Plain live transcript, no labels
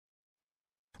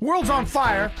World's on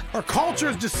fire. Our culture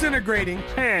is disintegrating.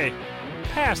 Hey,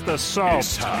 pass the salt.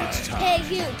 It's time.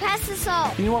 Hey, you, pass the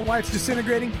salt. You know what? Why it's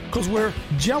disintegrating? Because we're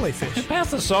jellyfish. Pass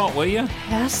the salt, will you?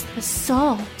 Pass the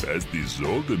salt. Pass the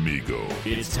salt, amigo.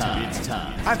 It's time. It's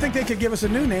time. I think they could give us a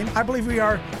new name. I believe we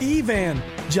are Evan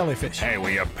jellyfish. Hey,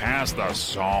 will you pass the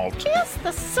salt? Pass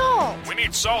the salt. We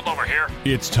need salt over here.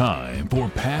 It's time for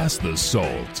Pass the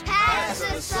Salt. Pass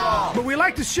the salt. But we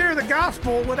like to share the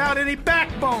gospel without any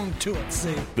backbone to it,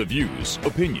 see? The views,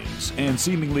 opinions, and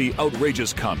seemingly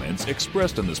outrageous comments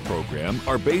expressed in this program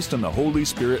are based on the Holy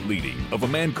Spirit leading of a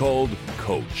man called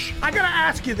Coach. I gotta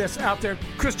ask you this out there,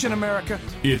 Christian America.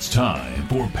 It's time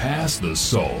for Pass the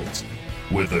Salt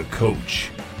with a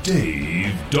Coach,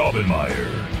 Dave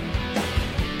Daubenmire.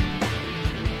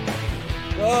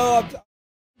 Well,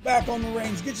 back on the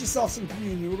range. Get yourself some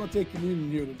communion. We're going to take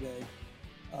communion here today.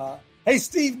 Hey,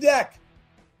 Steve Deck,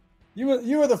 you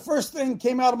were the first thing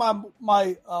came out of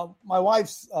my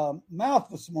wife's mouth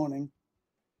this morning.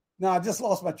 Now I just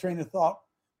lost my train of thought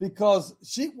because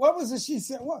what was it she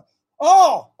said? What?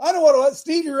 Oh, I know what it was.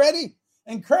 Steve, you ready?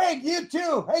 And Craig, you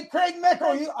too. Hey, Craig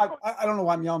Mickel, I don't know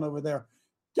why I'm yelling over there.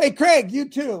 Hey, Craig, you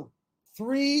too.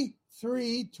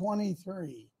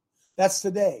 3/3/23. That's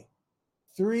today.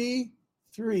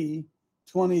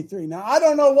 3/3/23. Now I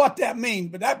don't know what that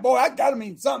means, but that got to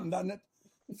mean something, doesn't it?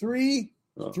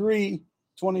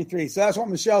 3/3/23. So that's what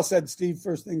Michelle said, Steve,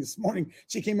 first thing this morning.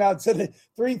 She came out and said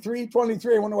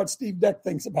 3/3/23. I wonder what Steve Deck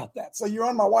thinks about that. So you're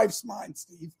on my wife's mind,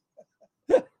 Steve.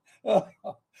 Oh,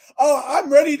 I'm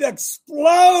ready to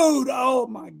explode. Oh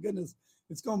my goodness.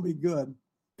 It's going to be good.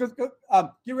 Get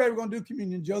ready. We're going to do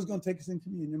communion. Joe's going to take us in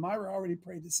communion. Myra already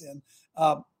prayed us in.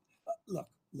 Look.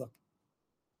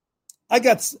 I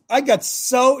got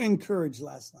so encouraged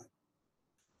last night.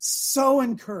 So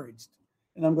encouraged.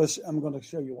 And I'm going to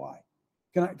show you why.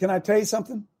 Can I tell you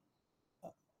something?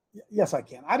 Yes, I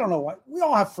can. I don't know why. We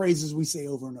all have phrases we say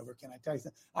over and over. Can I tell you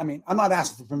something? I mean, I'm not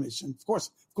asking for permission. Of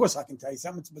course I can tell you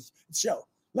something. It's a show.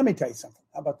 Let me tell you something.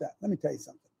 How about that? Let me tell you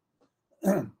something.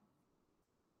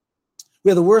 We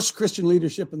have the worst Christian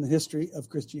leadership in the history of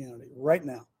Christianity right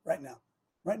now. I'm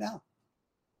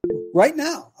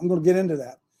going to get into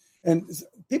that. And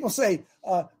people say,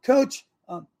 Coach,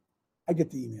 I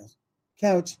get the emails.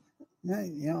 Coach,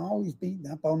 you're always beating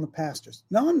up on the pastors.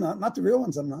 No, I'm not. Not the real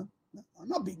ones. I'm not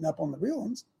beating up on the real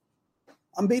ones.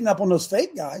 I'm beating up on those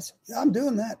fake guys. Yeah, I'm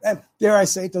doing that. And dare I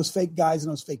say it, those fake guys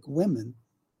and those fake women.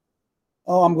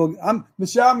 Oh,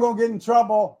 Michelle, I'm going to get in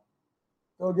trouble.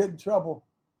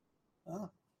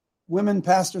 Women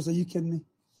pastors, are you kidding me?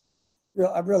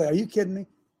 Really, are you kidding me?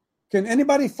 Can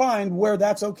anybody find where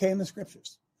that's okay in the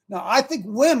scriptures? Now, I think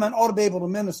women ought to be able to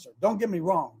minister. Don't get me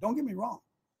wrong.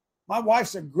 My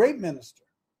wife's a great minister,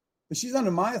 but she's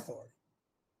under my authority.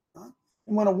 Huh?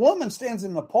 And when a woman stands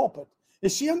in the pulpit,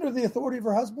 is she under the authority of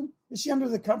her husband? Is she under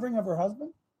the covering of her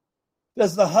husband?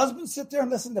 Does the husband sit there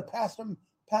and listen to Pastor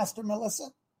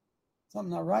Melissa?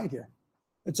 Something not right here.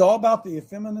 It's all about the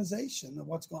effeminization of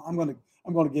what's going on.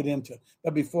 I'm going to get into it.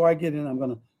 But before I get in, I'm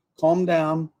going to calm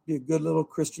down, be a good little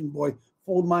Christian boy,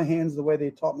 fold my hands the way they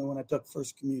taught me when I took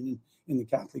First Communion in the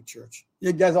Catholic Church.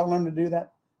 You guys all learn to do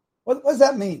that? What does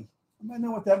that mean? Anybody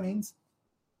know what that means?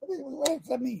 What does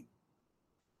that mean?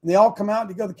 And they all come out,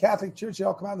 you go to the Catholic Church, they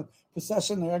all come out in the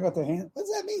procession, they all got their hands. What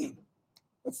does that mean?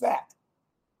 What's that?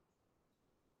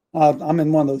 I'm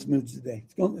in one of those moods today.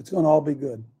 It's going to all be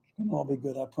good. It's going to all be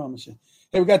good, I promise you.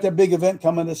 Hey, we got that big event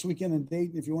coming this weekend in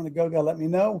Dayton. If you want to go, let me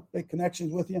know. Make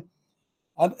connections with you.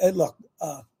 Look,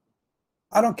 I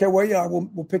don't care where you are.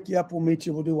 We'll pick you up. We'll meet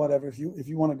you. We'll do whatever. If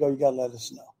you want to go, you got to let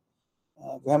us know.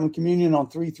 We're having communion on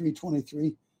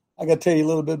 3/3/23. I got to tell you a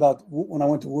little bit about when I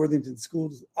went to Worthington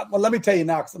schools. Well, let me tell you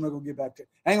now because I'm not going to get back to it.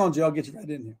 Hang on, Joe. I'll get you right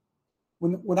in here.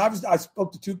 When I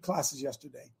spoke to 2 classes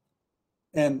yesterday,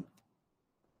 and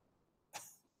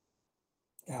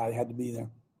I had to be there.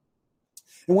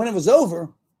 And when it was over,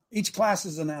 each class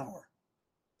is an hour.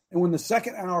 And when the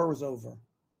second hour was over,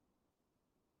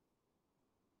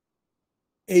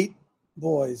 8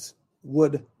 boys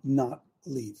would not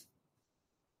leave.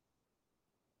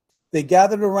 They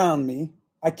gathered around me.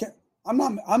 I'm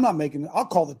not making it. I'll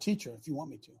call the teacher if you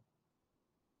want me to.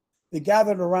 They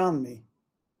gathered around me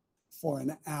for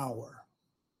an hour.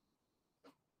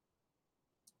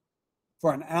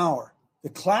 The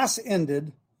class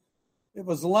ended. It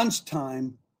was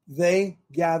lunchtime. They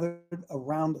gathered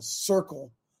around a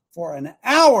circle for an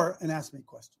hour and asked me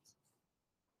questions.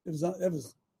 It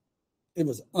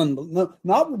was unbelievable.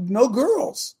 No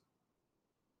girls.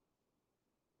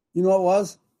 You know what it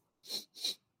was?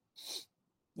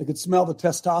 They could smell the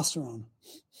testosterone.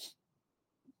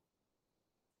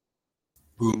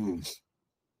 Boom.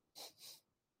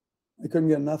 They couldn't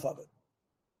get enough of it.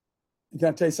 And can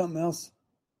I tell you something else?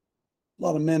 A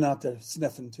lot of men out there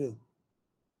sniffing too.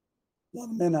 A lot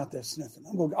of men out there sniffing.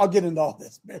 I'll get into all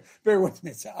this. Bear with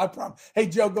me. I promise. Hey,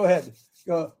 Joe, go ahead.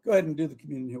 Go ahead and do the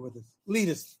communion here with us. Lead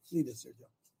us here, Joe.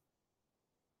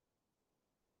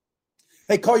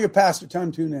 Hey, call your pastor. Tell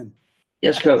him to tune in.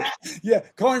 Yes, Coach. Yeah,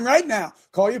 call him right now.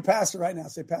 Call your pastor right now.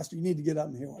 Say, Pastor, you need to get up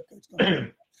and hear what Coach is going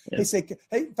to do.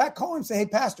 Hey, in fact, call him. Say, hey,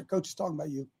 Pastor, Coach is talking about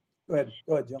you. Go ahead,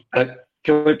 Joe.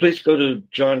 Can we please go to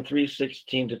John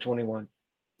 3:16-21?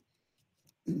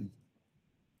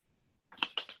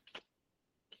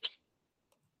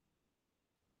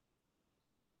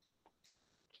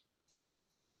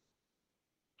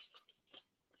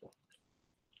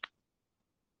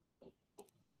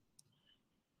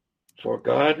 For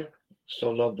God so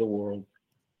loved the world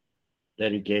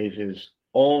that he gave his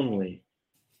only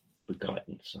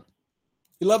begotten Son.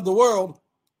 He loved the world,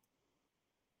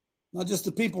 not just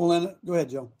the people in it. Go ahead,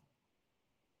 Joe.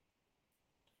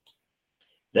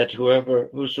 That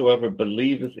whosoever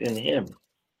believeth in him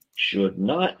should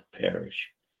not perish,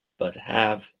 but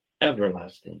have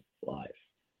everlasting life.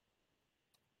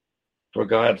 For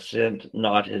God sent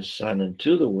not his Son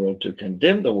into the world to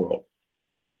condemn the world,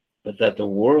 but that the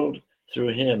world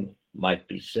through him might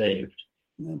be saved.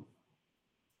 Amen.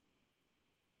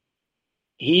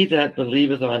 He that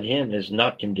believeth on him is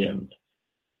not condemned,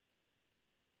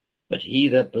 but he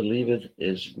that believeth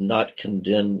is not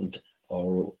condemned,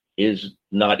 or is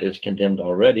condemned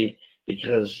already,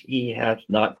 because he hath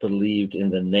not believed in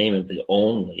the name of the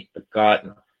only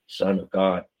begotten Son of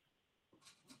God.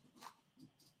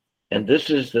 And this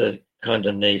is the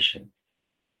condemnation,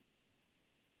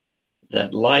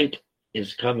 that light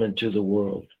is come into the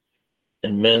world,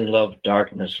 and men love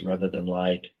darkness rather than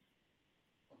light,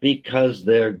 because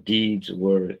their deeds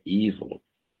were evil.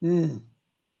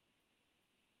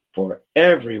 For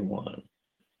everyone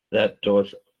that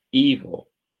doeth evil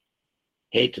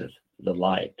hateth the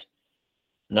light,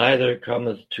 neither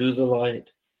cometh to the light,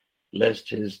 lest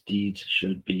his deeds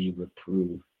should be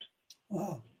reproved.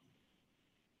 Wow.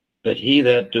 But he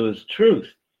that doeth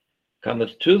truth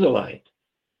cometh to the light,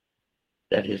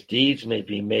 that his deeds may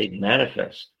be made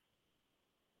manifest,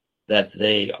 that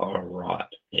they are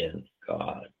wrought in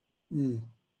God.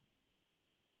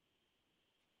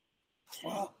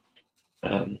 Wow.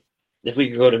 If we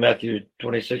could go to Matthew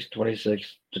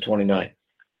 26:26-29.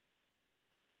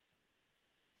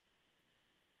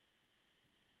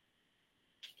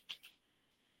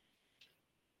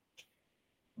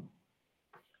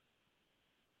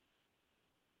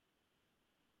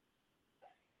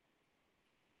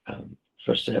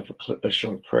 First, I have a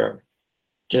short prayer.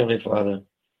 Heavenly Father,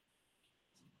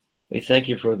 we thank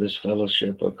you for this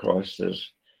fellowship across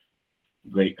this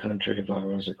great country of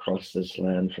ours, across this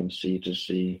land from sea to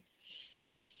sea,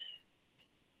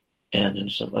 and in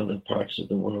some other parts of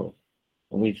the world.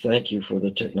 And we thank you for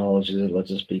the technology that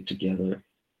lets us be together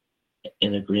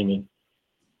in agreement,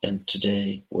 and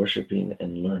today worshiping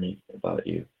and learning about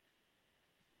you.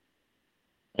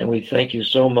 And we thank you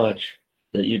so much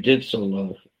that you did so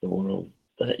love the world,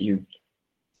 that you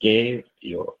gave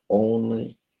your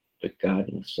only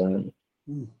begotten Son,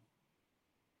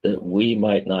 that we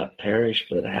might not perish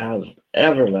but have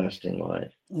everlasting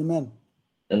life. Amen.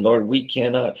 And Lord, we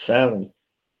cannot fathom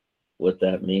what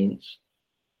that means.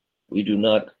 We do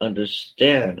not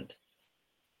understand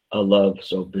a love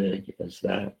so big as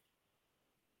that.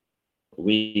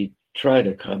 We try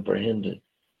to comprehend it,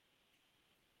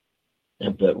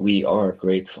 but we are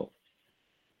grateful.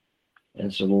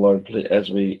 And so, Lord, please, as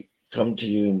we come to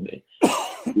you and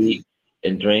eat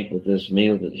and drink with this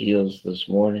meal that heals this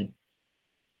morning,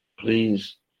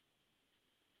 please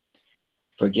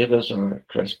forgive us our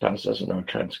trespasses and our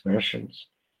transgressions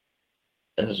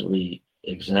as we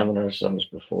examine ourselves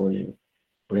before you.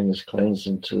 Bring us cleansed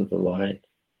into the light.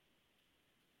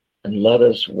 And let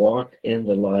us walk in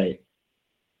the light.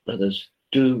 Let us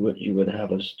do what you would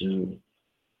have us do.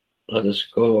 Let us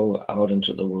go out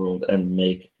into the world and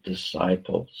make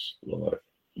disciples, Lord.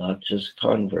 Not just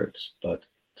converts, but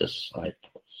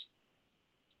disciples.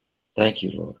 Thank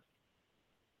you, Lord.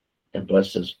 And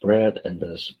bless this bread and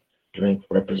this drink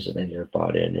representing your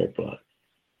body and your blood.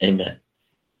 Amen.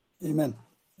 Amen.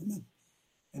 Amen.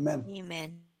 Amen.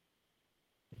 Amen.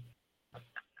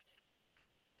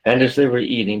 And as they were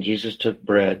eating, Jesus took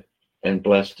bread and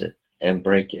blessed it and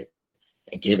brake it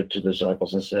and gave it to the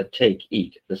disciples and said, "Take,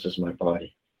 eat, this is my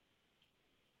body."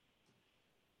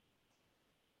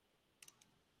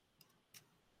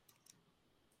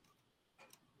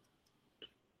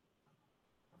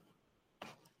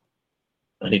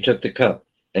 And he took the cup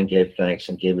and gave thanks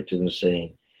and gave it to them,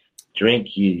 saying,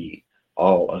 "Drink ye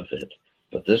all of it.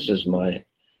 But this is my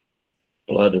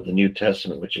blood of the New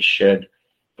Testament, which is shed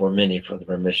for many for the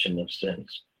remission of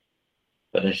sins.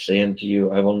 But I say unto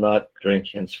you, I will not drink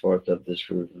henceforth of this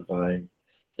fruit of the vine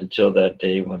until that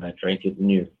day when I drink it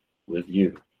new with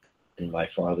you in my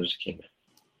Father's kingdom.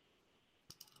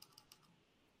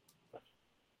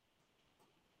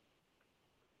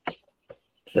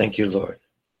 Thank you, Lord.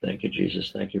 Thank you,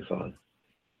 Jesus. Thank you, Father.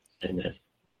 Amen.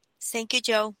 Thank you,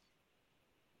 Joe.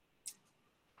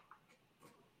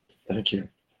 Thank you.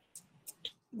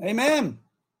 Amen.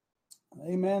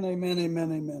 Amen, amen,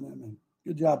 amen, amen, amen.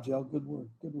 Good job, Joe. Good word,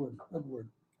 good word, good word.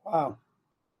 Wow.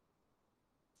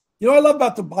 You know what I love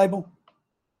about the Bible?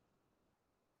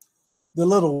 The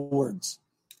little words.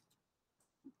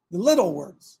 The little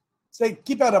words. Say,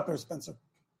 keep that up there, Spencer.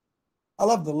 I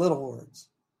love the little words.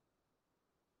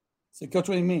 Say, Coach,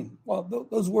 what do you mean? Well,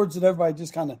 those words that everybody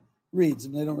just kind of reads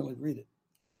and they don't really read it.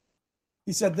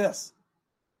 He said this.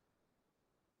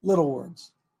 Little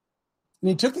words. And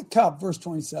he took a cup, verse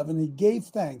 27, he gave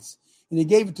thanks, and he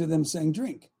gave it to them, saying,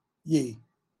 drink ye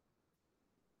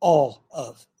all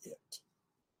of it.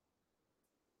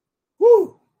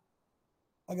 Woo!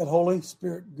 I got Holy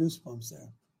Spirit goosebumps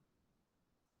there.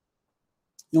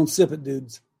 You don't sip it,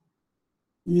 dudes.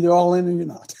 You're either all in or you're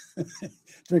not.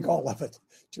 Drink all of it.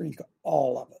 Drink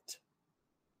all of it.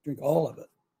 Drink all of it.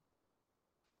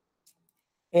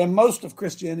 And most of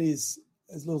Christianity is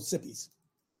little sippies.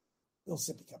 Little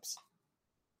sippy cups.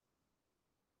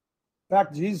 In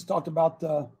fact, Jesus talked about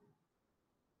the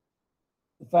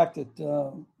fact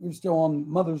that we're still on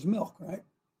mother's milk, right?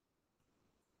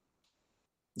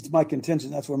 It's my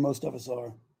contention. That's where most of us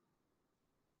are.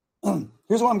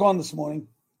 Here's where I'm going this morning.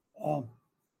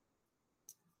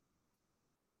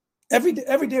 Every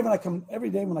day when I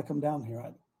come down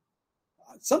here,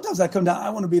 sometimes I come down. I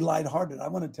want to be lighthearted. I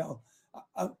want to tell.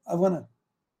 I want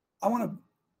to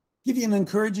give you an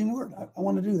encouraging word. I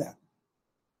want to do that.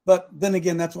 But then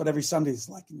again, that's what every Sunday is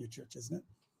like in your church, isn't it?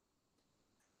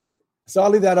 So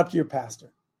I'll leave that up to your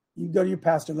pastor. You can go to your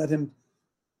pastor and let him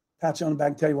pat you on the back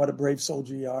and tell you what a brave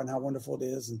soldier you are and how wonderful it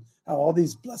is and how all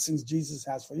these blessings Jesus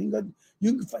has for you.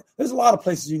 You can find, there's a lot of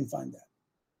places you can find that.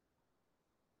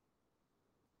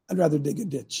 I'd rather dig a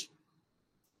ditch.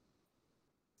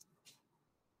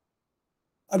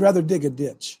 I'd rather dig a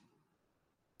ditch.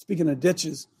 Speaking of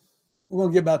ditches, we're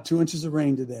going to get about 2 inches of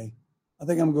rain today. I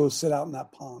think I'm going to go sit out in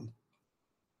that pond.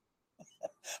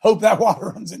 Hope that water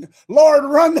runs in there. Lord,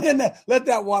 run in there. Let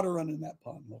that water run in that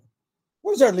pond, Lord.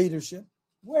 Where's our leadership?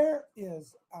 Where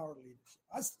is our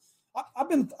leadership?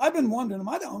 I've been wondering, am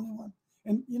I the only one?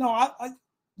 And you know,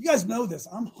 you guys know this.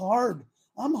 I'm hard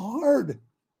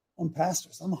on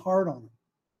pastors. I'm hard on them.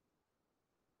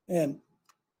 And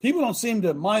people don't seem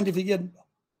to mind if you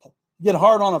get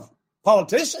hard on a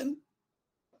politician.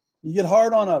 You get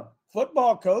hard on a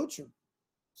football coach or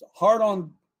hard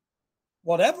on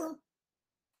whatever.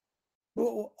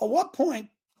 Well, at what point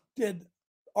did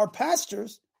our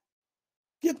pastors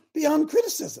get beyond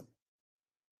criticism?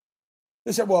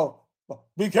 They said, well,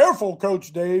 be careful,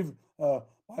 Coach Dave.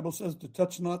 Bible says to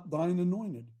touch not thine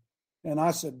anointed. And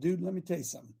I said, dude, let me tell you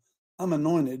something. I'm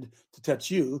anointed to touch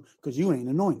you because you ain't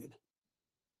anointed.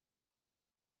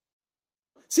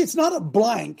 See, it's not a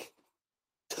blank,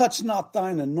 touch not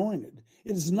thine anointed.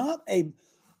 It is not a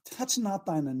touch not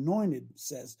thine anointed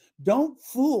says. Don't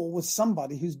fool with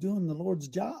somebody who's doing the Lord's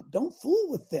job. Don't fool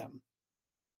with them.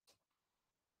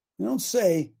 You don't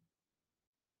say,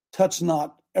 touch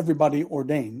not everybody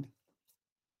ordained.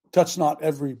 Touch not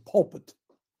every pulpit.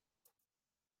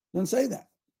 Don't say that.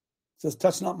 It says,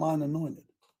 touch not mine anointed.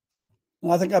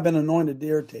 And I think I've been anointed to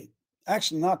irritate.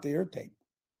 Actually, not to irritate.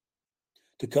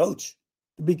 To coach.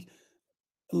 A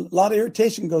lot of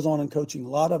irritation goes on in coaching. A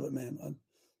lot of it, man.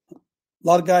 A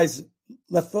lot of guys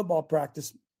left football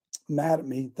practice mad at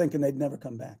me, thinking they'd never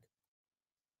come back.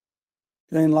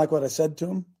 They didn't like what I said to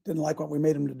them. Didn't like what we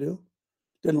made them to do.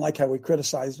 Didn't like how we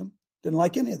criticized them. Didn't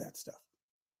like any of that stuff.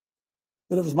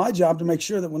 But it was my job to make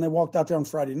sure that when they walked out there on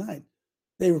Friday night,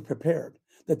 they were prepared.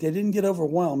 That they didn't get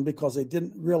overwhelmed because they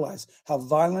didn't realize how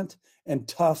violent and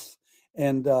tough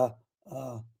and what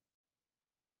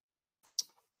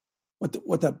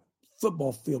that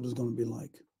football field is going to be like.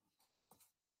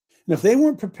 And if they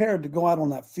weren't prepared to go out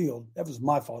on that field, that was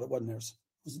my fault. It wasn't theirs.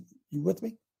 You with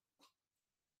me?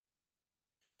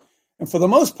 And for the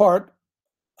most part,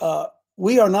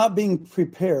 we are not being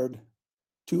prepared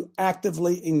to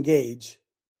actively engage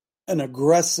an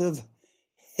aggressive,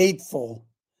 hateful,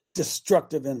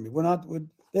 destructive enemy.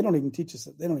 They don't even teach us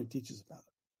it. They don't even teach us about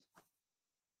it.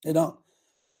 They don't.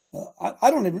 I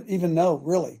don't even know,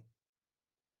 really,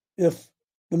 if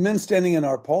the men standing in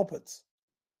our pulpits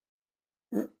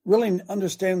really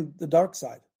understand the dark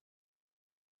side.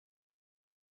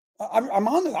 I'm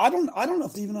on it. I don't know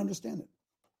if they even understand it.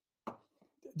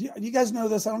 Do you guys know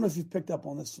this? I don't know if you've picked up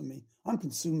on this from me. I'm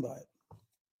consumed by it.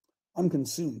 I'm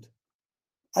consumed.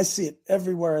 I see it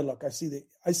everywhere I look. I see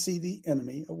the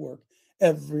enemy at work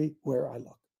everywhere I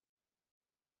look.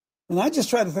 And I just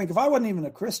try to think, if I wasn't even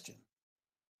a Christian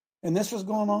and this was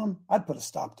going on, I'd put a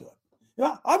stop to it.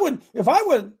 I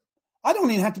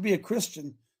don't even have to be a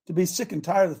Christian to be sick and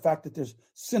tired of the fact that there's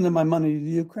sending my money to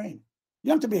the Ukraine. You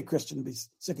don't have to be a Christian to be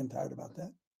sick and tired about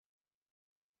that.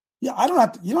 Yeah,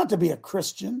 you don't have to be a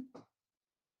Christian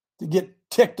to get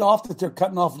ticked off that they're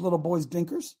cutting off little boys'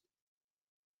 dinkers.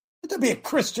 You don't have to be a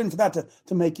Christian for that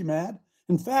to make you mad.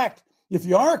 In fact, if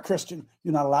you are a Christian,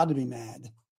 you're not allowed to be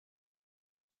mad.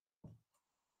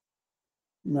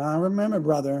 Now, remember,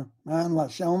 brother,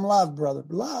 show them love, brother.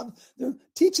 Love. They're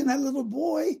teaching that little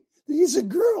boy that he's a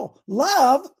girl.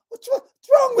 Love? What's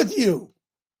wrong with you?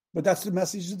 But that's the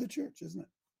message of the church, isn't it?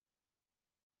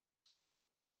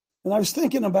 And I was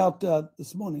thinking about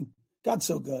this morning. God's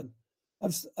so good. I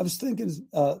was thinking,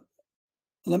 I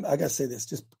got to say this,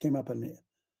 just came up in me.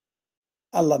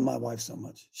 I love my wife so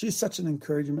much. She's such an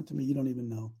encouragement to me. You don't even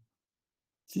know.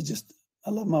 I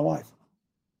love my wife.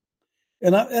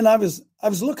 And I was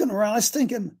looking around. I was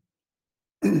thinking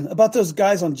about those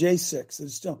guys on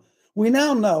J6. We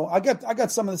now know. I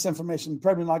got some of this information.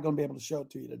 Probably not going to be able to show it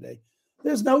to you today.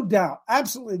 There's no doubt,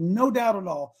 absolutely no doubt at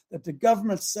all, that the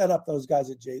government set up those guys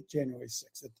at January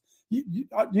 6th. Do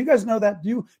you guys know that?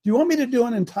 Do you want me to do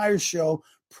an entire show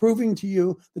proving to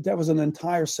you that was an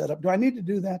entire setup? Do I need to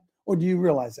do that, or do you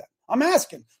realize that? I'm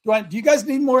asking. Do you guys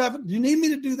need more evidence? Do you need me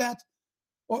to do that?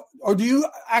 Or do you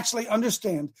actually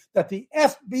understand that the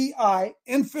FBI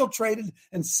infiltrated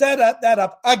and set that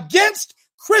up against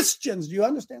Christians? Do you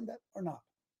understand that or not?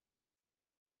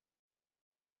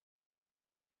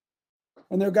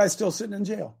 And there are guys still sitting in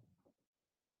jail.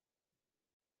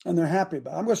 And they're happy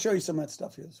about it. I'm going to show you some of that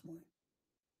stuff here this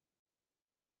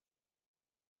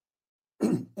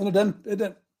morning. And it doesn't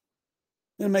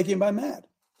make anybody mad.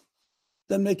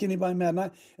 Doesn't make anybody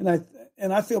mad.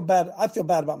 And I feel bad. I feel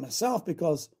bad about myself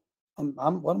because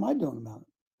what am I doing about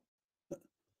it?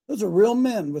 Those are real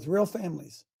men with real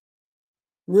families,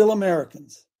 real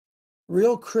Americans,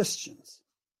 real Christians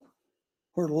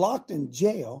who are locked in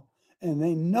jail,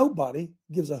 and nobody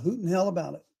gives a hoot in hell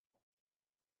about it.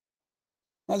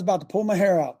 I was about to pull my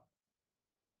hair out.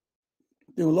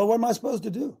 Lord, what am I supposed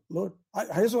to do? Lord,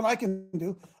 here's what I can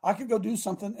do. I could go do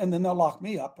something, and then they'll lock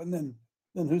me up, and then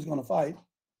who's going to fight?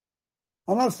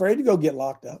 I'm not afraid to go get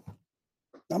locked up.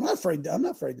 I'm not afraid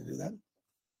to do that.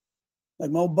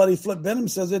 Like my old buddy Flip Benham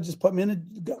says, God just put me in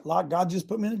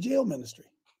a jail ministry.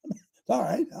 It's all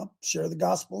right. I'll share the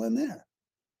gospel in there.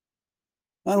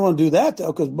 I don't want to do that,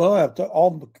 though, because,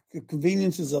 all the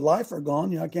conveniences of life are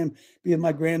gone. I can't be with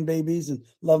my grandbabies and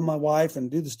love my wife and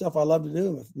do the stuff I love to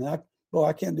do.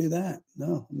 I can't do that.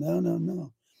 No.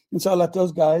 And so I let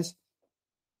those guys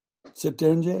sit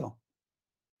there in jail.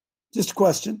 Just a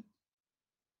question.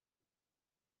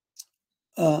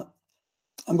 I'm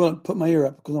going to put my ear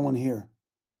up because I want to hear.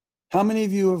 How many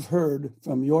of you have heard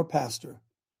from your pastor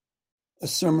a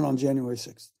sermon on January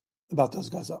 6th about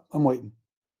those guys? I'm waiting.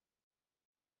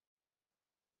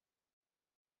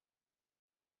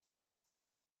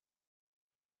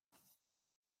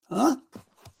 Huh?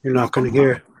 You're not going to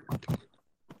hear.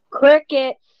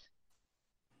 Crickets.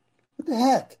 What the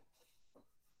heck?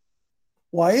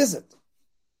 Why is it?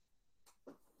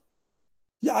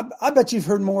 Yeah, I bet you've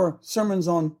heard more sermons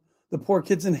on the poor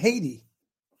kids in Haiti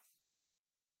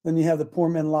than you have the poor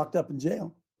men locked up in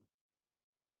jail.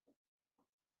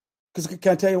 Because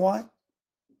can I tell you why?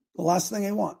 The last thing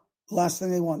they want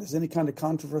is any kind of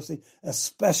controversy,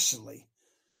 especially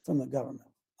from the government.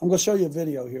 I'm going to show you a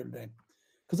video here today.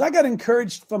 Because I got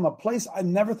encouraged from a place I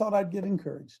never thought I'd get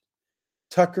encouraged.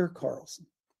 Tucker Carlson.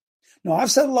 Now,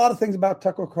 I've said a lot of things about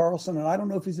Tucker Carlson, and I don't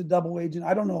know if he's a double agent.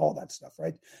 I don't know all that stuff,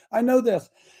 right? I know this.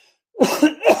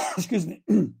 Excuse me.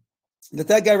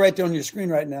 that guy right there on your screen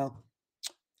right now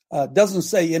doesn't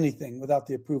say anything without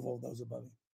the approval of those above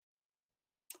him.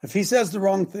 If he says the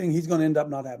wrong thing, he's going to end up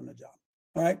not having a job,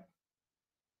 all right?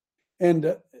 And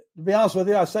to be honest with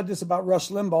you, I said this about Rush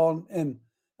Limbaugh, and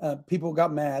people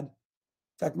got mad.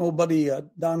 In fact, my old buddy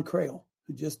Don Crail,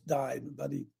 who just died,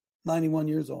 buddy, 91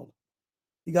 years old.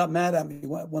 He got mad at me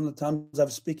one of the times I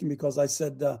was speaking because I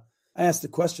said, I asked the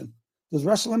question, does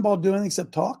Rush Limbaugh do anything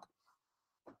except talk?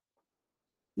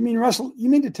 You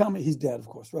mean to tell me, he's dead, of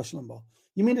course, Rush Limbaugh.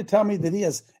 You mean to tell me that he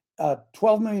has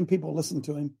 12 million people listen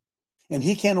to him and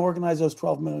he can't organize those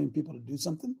 12 million people to do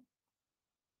something?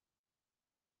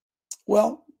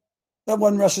 Well, That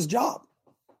wasn't Russia's job.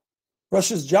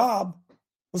 Russia's job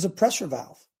was a pressure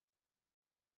valve.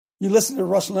 You listened to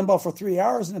Rush Limbaugh for 3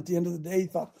 hours, and at the end of the day, you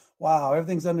thought, wow,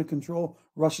 everything's under control.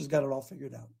 Russia's got it all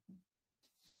figured out.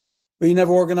 But he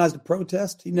never organized a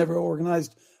protest. He never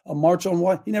organized a march on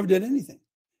what. He never did anything.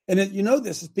 And you know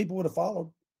this, if people would have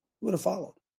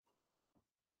followed.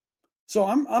 So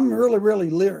I'm really, really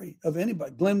leery of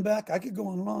anybody. Glenn Beck, I could go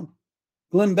on and on.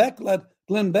 Glenn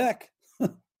Beck,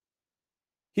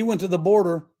 he went to the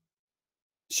border,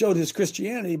 showed his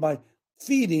Christianity by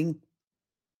feeding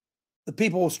the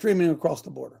people streaming across the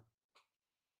border.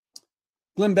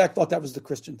 Glenn Beck thought that was the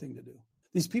Christian thing to do.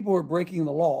 These people were breaking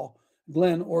the law.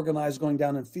 Glenn organized going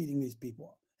down and feeding these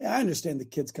people. Yeah, I understand the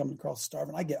kids coming across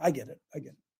starving. I get it.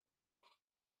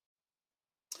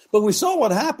 But we saw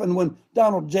what happened when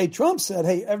Donald J. Trump said,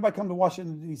 hey, everybody come to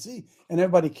Washington, D.C., and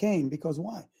everybody came because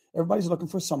why? Everybody's looking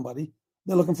for somebody.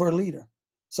 They're looking for a leader,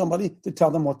 somebody to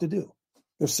tell them what to do.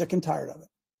 They're sick and tired of it.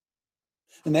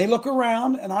 And they look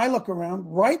around, and I look around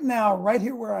right now, right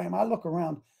here where I am. I look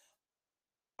around.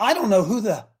 I don't know who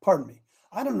the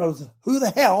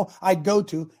hell I'd go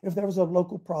to if there was a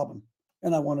local problem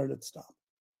and I wanted it to stop.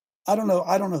 I don't know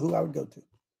who I would go to.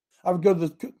 I would go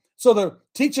to so they're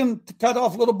teaching to cut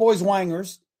off little boys'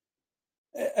 wangers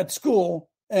at school,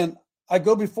 and I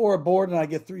go before a board and I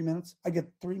get 3 minutes. I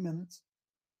get 3 minutes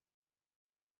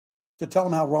to tell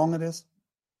them how wrong it is,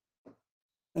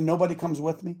 and nobody comes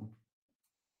with me.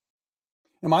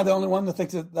 Am I the only one that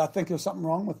thinks that I think there's something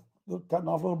wrong with cutting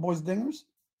off little boys' dingers?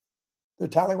 They're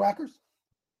tallywhackers.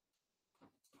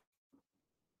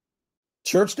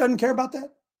 Church doesn't care about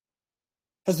that?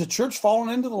 Has the church fallen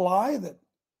into the lie that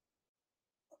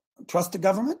trust the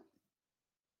government?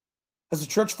 Has the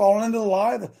church fallen into the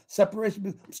lie that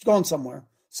separation, it's going somewhere,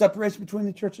 separation between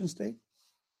the church and state?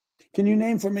 Can you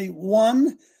name for me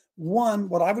one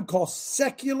what I would call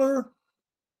secular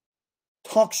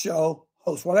talk show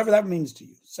host, whatever that means to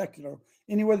you, secular,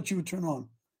 anywhere that you would turn on,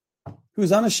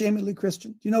 who's unashamedly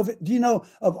Christian? Do you know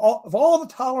of all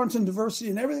the tolerance and diversity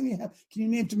and everything you have, can you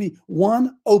name to me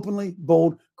one openly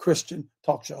bold Christian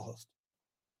talk show host?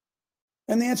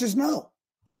 And the answer is no.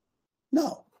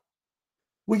 No.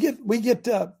 We get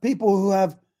people who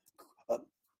have,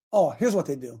 here's what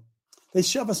they do. They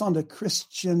shove us onto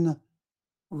Christian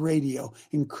radio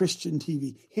and Christian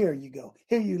TV. Here you go.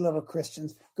 Here you little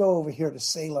Christians. Go over here to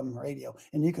Salem Radio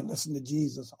and you can listen to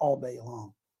Jesus all day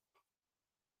long.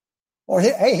 Or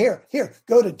here,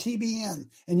 go to TBN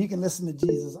and you can listen to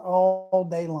Jesus all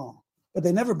day long. But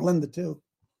they never blend the two.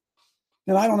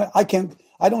 And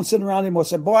I don't sit around anymore and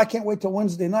say, boy, I can't wait till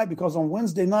Wednesday night because on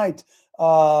Wednesday night,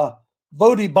 Vodi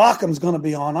Bachum's going to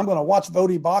be on. I'm going to watch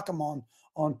Vodi Bachum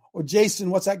or Jason,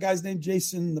 what's that guy's name?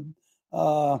 Jason,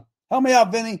 help me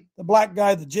out, Vinny, the black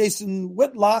guy, the Jason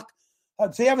Whitlock.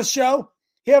 Does he have a show?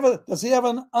 Does he have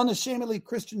an unashamedly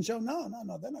Christian show? No.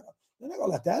 They're not going to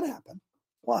let that happen.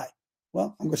 Why?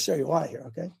 Well, I'm going to show you why here,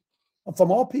 okay?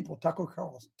 From all people, Tucker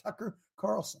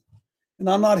Carlson. And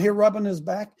I'm not here rubbing his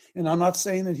back, and I'm not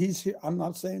saying that he's here. I'm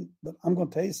not saying, but I'm going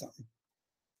to tell you something.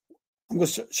 I'm going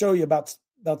to show you about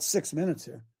 6 minutes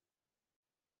here.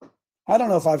 I don't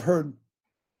know if I've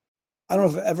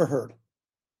ever heard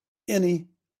any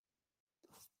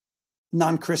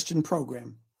non-Christian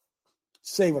program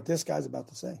say what this guy's about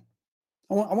to say.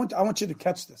 I want you to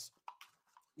catch this.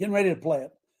 Getting ready to play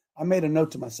it. I made a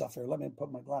note to myself here. Let me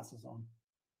put my glasses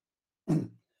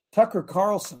on. Tucker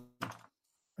Carlson,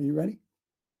 are you ready?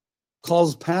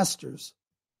 Calls pastors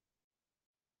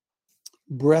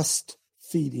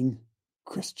breastfeeding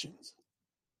Christians.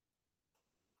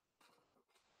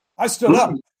 I stood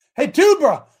up. Hey,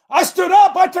 Tubra, I stood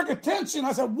up. I took attention.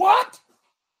 I said, what?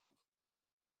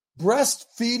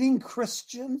 Breastfeeding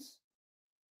Christians?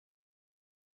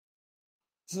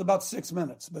 This is about 6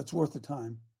 minutes, but it's worth the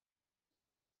time.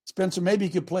 Spencer, maybe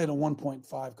you could play it on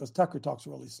 1.5 because Tucker talks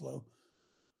really slow.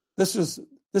 This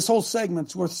whole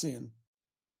segment's worth seeing.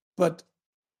 But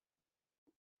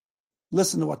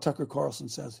listen to what Tucker Carlson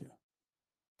says here.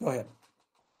 Go ahead.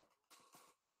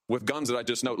 With guns that I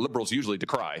just note, liberals usually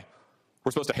decry.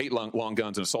 We're supposed to hate long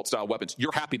guns and assault-style weapons.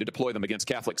 You're happy to deploy them against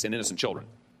Catholics and innocent children.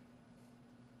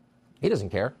 He doesn't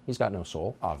care. He's got no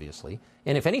soul, obviously.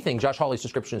 And if anything, Josh Hawley's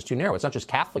description is too narrow. It's not just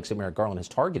Catholics that Merrick Garland has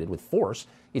targeted with force.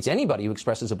 It's anybody who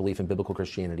expresses a belief in biblical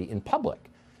Christianity in public.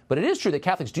 But it is true that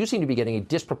Catholics do seem to be getting a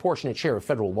disproportionate share of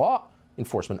federal law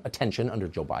enforcement attention under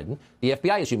Joe Biden. The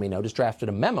FBI, as you may know, just drafted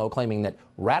a memo claiming that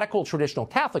radical traditional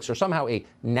Catholics are somehow a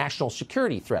national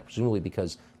security threat, presumably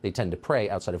because they tend to pray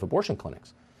outside of abortion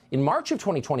clinics. In March of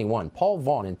 2021, Paul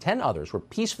Vaughn and 10 others were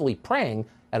peacefully praying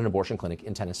at an abortion clinic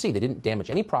in Tennessee. They didn't damage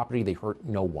any property. They hurt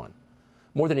no one.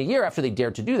 More than a year after they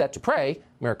dared to do that, to pray,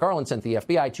 Merrick Garland sent the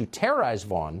FBI to terrorize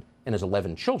Vaughn and his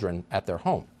 11 children at their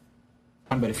home.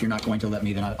 But if you're not going to let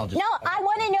me, then I'll just... No, I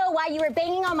want to know why you were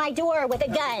banging on my door with a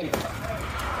gun.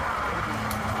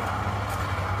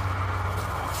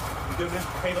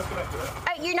 Hey, let's go back to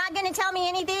it. You're not going to tell me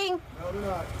anything? No, we're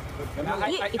not.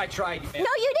 I tried. No,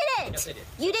 you didn't. Yes, I did.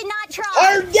 You did not try.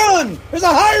 Hired gun! There's a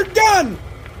hired gun!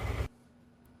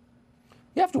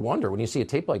 You have to wonder when you see a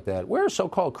tape like that, where are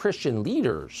so-called Christian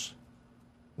leaders?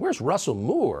 Where's Russell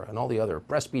Moore and all the other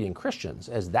breastfeeding Christians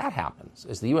as that happens,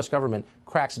 as the U.S. government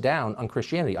cracks down on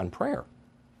Christianity, on prayer?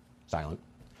 Silent.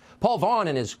 Paul Vaughn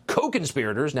and his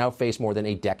co-conspirators now face more than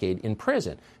a decade in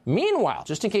prison. Meanwhile,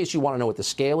 just in case you want to know what the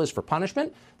scale is for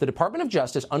punishment, the Department of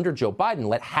Justice under Joe Biden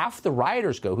let half the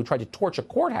rioters go who tried to torch a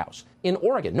courthouse in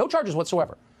Oregon. No charges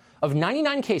whatsoever. Of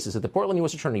 99 cases that the Portland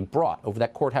U.S. Attorney brought over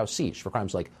that courthouse siege for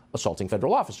crimes like assaulting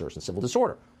federal officers and civil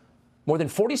disorder, more than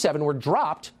 47 were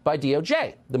dropped by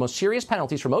DOJ. The most serious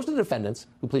penalties for most of the defendants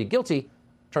who pleaded guilty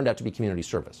turned out to be community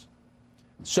service.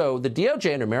 So the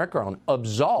DOJ under Merrick Garland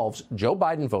absolves Joe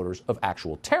Biden voters of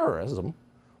actual terrorism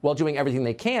while doing everything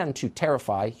they can to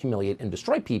terrify, humiliate, and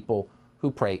destroy people who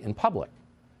pray in public.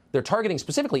 They're targeting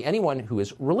specifically anyone who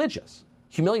is religious,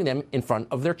 humiliating them in front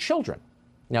of their children.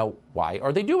 Now, why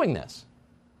are they doing this?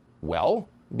 Well,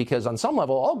 because on some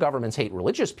level, all governments hate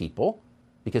religious people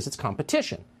because it's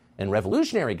competition. And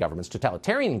revolutionary governments,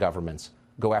 totalitarian governments,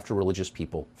 go after religious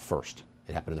people first.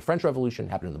 It happened in the French Revolution,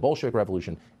 happened in the Bolshevik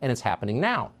Revolution, and it's happening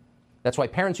now. That's why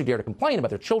parents who dare to complain about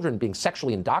their children being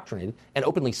sexually indoctrinated and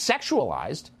openly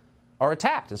sexualized are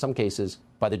attacked, in some cases,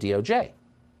 by the DOJ.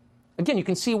 Again, you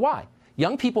can see why.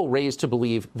 Young people raised to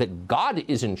believe that God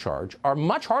is in charge are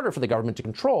much harder for the government to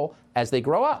control as they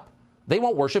grow up. They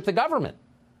won't worship the government.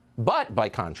 But, by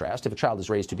contrast, if a child is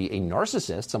raised to be a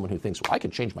narcissist, someone who thinks, well, I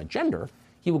can change my gender,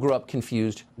 he will grow up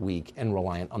confused, weak, and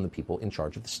reliant on the people in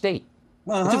charge of the state.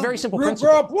 It's a very simple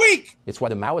principle. Grow up weak! It's why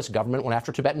the Maoist government went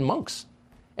after Tibetan monks.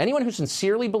 Anyone who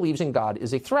sincerely believes in God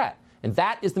is a threat. And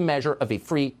that is the measure of a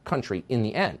free country in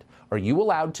the end. Are you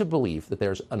allowed to believe that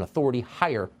there's an authority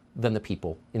higher than the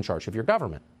people in charge of your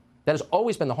government? That has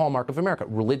always been the hallmark of America,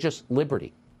 religious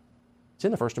liberty. It's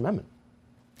in the First Amendment.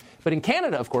 But in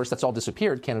Canada, of course, that's all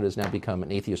disappeared. Canada has now become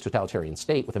an atheist totalitarian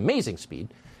state with amazing speed.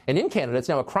 And in Canada, it's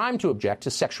now a crime to object to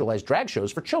sexualized drag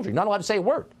shows for children. You're not allowed to say a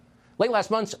word. Late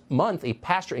last month, a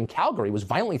pastor in Calgary was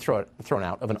violently thrown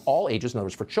out of an all-ages, in other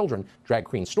words, for children, drag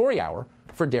queen story hour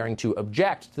for daring to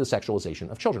object to the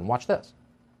sexualization of children. Watch this.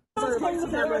 We are now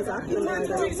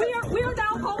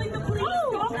calling the police.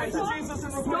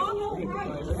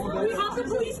 We have the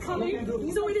police coming,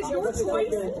 so it is your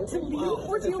choice to leave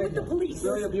or deal with the police.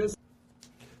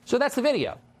 So that's the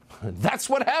video. That's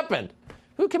what happened.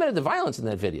 Who committed the violence in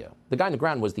that video? The guy on the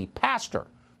ground was the pastor.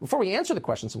 Before we answer the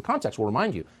question, some context will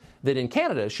remind you that in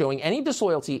Canada, showing any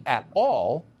disloyalty at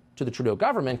all to the Trudeau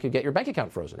government could get your bank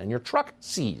account frozen and your truck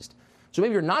seized. So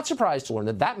maybe you're not surprised to learn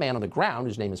that that man on the ground,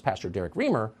 whose name is Pastor Derek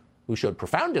Reimer, who showed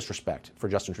profound disrespect for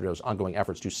Justin Trudeau's ongoing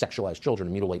efforts to sexualize children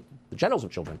and mutilate the genitals of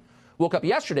children, woke up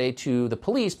yesterday to the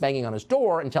police banging on his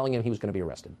door and telling him he was going to be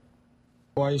arrested.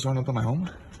 Why are you showing up at my home?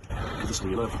 This is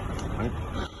where you live, right?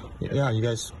 Yeah, you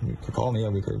guys could call me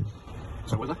and we could...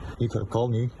 So was it? You could have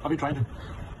called me. I'll be trying to.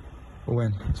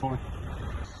 When? This morning.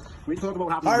 We talked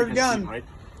about happening. Hired gun. Right?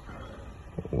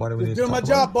 What do we need to doing talk my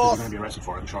job, about? boss. You're going to be arrested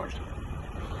for it and charged.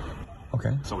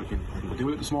 Okay. So we can do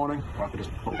it this morning, or I could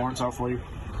just put warrants out for you.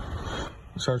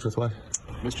 Charged with what?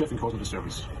 Mischief and causing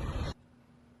disturbance.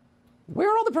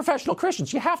 Where are all the professional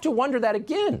Christians? You have to wonder that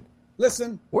again.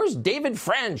 Listen. Where's David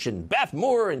French and Beth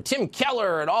Moore and Tim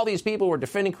Keller and all these people who are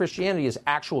defending Christianity as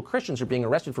actual Christians are being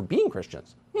arrested for being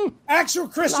Christians? Actual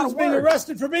Christians being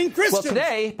arrested for being Christians. Well,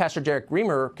 today, Pastor Derek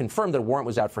Reimer confirmed that a warrant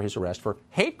was out for his arrest for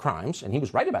hate crimes, and he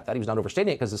was right about that. He was not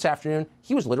overstating it because this afternoon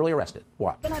he was literally arrested.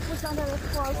 Why?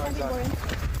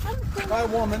 By a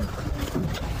woman.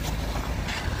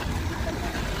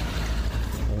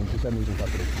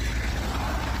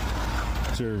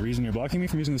 Is there a reason you're blocking me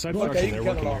from using the sidewalk? Okay, you can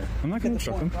cut it off. I'm not going to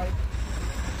obstruct them.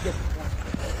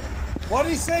 What did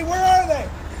he say? Where are they?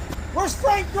 Where's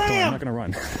Frank I'm Graham? not going to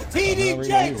run. T.D.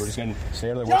 Jakes. We're just going to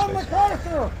stay out of the John workspace.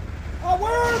 MacArthur.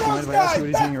 Where are those Mind if I ask guys? you what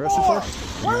he's being arrested for?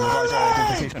 Where are they?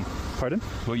 Identification. Pardon?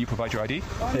 Will you provide your ID?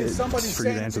 Somebody for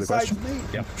you to answer the question. Me.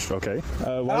 Yeah. Okay.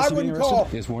 Why I is he being wouldn't call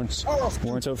arrested? He has warrants.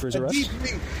 Warrants out for his a arrest?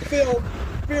 deeply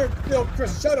spirit-filled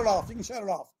Christian. Shut it off. You can shut it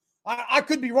off. I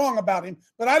could be wrong about him,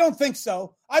 but I don't think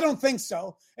so.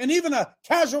 And even a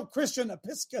casual Christian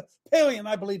Episcopalian,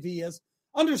 I believe he is,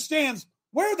 understands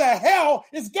where the hell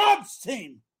is God's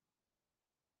team?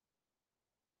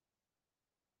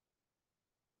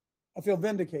 I feel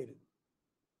vindicated.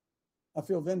 I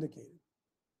feel vindicated.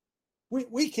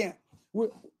 We can't.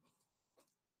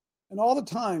 And all the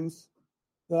times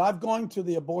that I've gone to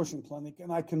the abortion clinic,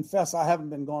 and I confess I haven't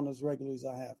been going as regularly as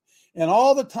I have. And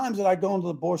all the times that I go into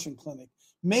the abortion clinic,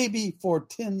 maybe for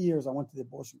 10 years I went to the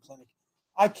abortion clinic,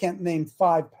 I can't name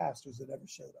 5 pastors that ever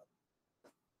showed up.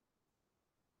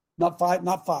 Not five.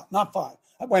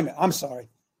 Wait a minute, I'm sorry.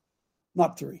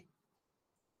 Not 3.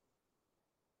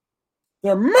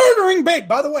 They're murdering baby.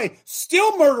 By the way,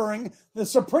 still murdering. The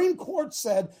Supreme Court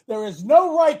said there is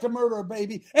no right to murder a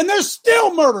baby, and they're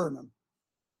still murdering them.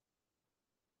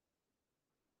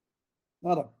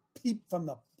 Not a peep from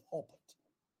the pulpit.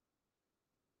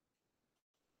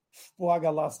 Boy, I got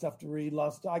a lot of stuff to read.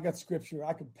 I got scripture.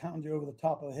 I could pound you over the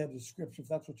top of the head with scripture if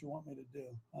that's what you want me to do.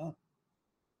 Huh?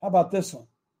 How about this one?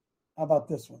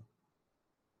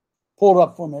 Pull it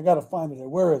up for me. I got to find it here.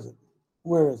 Where is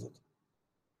it?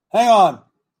 Hang on.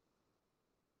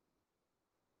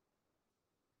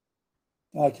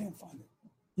 I can't find it.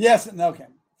 Yes, no, okay.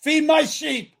 Feed my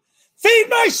sheep. Feed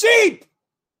my sheep.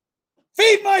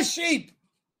 Feed my sheep.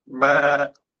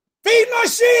 Feed my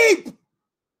sheep.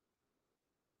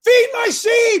 Feed my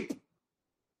sheep.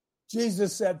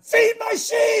 Jesus said, feed my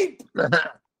sheep.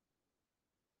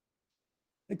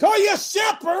 They call you a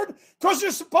shepherd because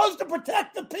you're supposed to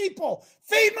protect the people.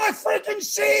 Feed my freaking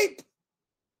sheep.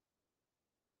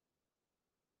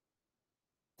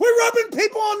 Quit rubbing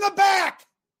people on the back.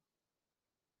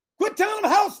 Quit telling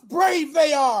them how brave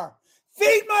they are.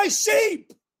 Feed my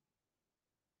sheep.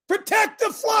 Protect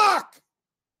the flock.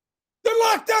 They're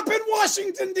locked up in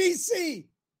Washington, D.C.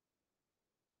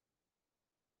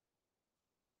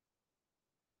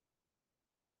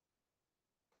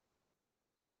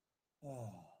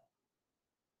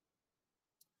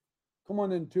 Come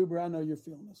on in, Tuber. I know you're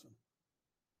feeling this one.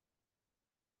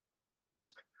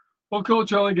 Well,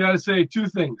 Coach, I only got to say 2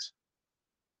 things.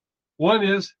 One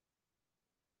is,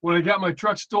 when I got my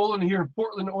truck stolen here in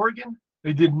Portland, Oregon,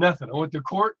 they did nothing. I went to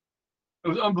court. It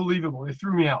was unbelievable. They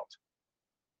threw me out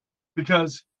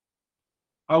because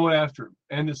I went after them.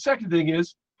 And the second thing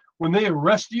is, when they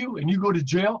arrest you and you go to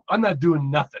jail, I'm not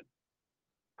doing nothing.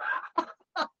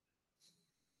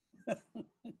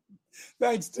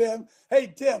 Thanks, Tim.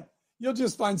 Hey, Tim, you'll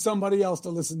just find somebody else to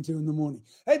listen to in the morning.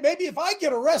 Hey, maybe if I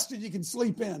get arrested, you can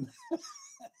sleep in.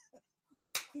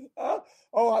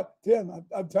 Tim,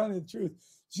 I'm telling you the truth.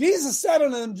 Jesus said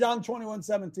unto them, John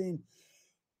 21:17,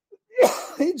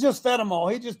 he just fed them all.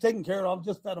 He just taken care of them,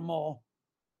 just fed them all.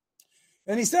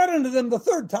 And he said unto them the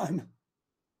third time,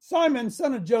 Simon,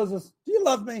 son of Joseph, do you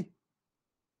love me?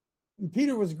 And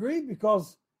Peter was grieved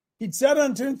because he'd said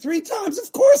unto him 3 times,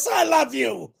 of course I love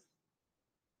you.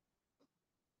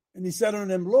 And he said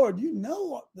unto him, Lord, you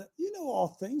know all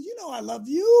things. You know I love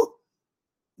you.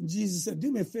 And Jesus said,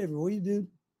 do me a favor. Will you do?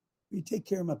 Will you take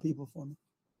care of my people for me?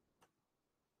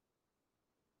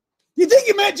 You think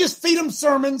he meant just feed them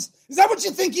sermons? Is that what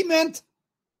you think he meant?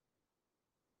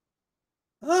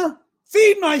 Huh?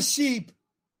 Feed my sheep.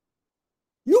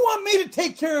 You want me to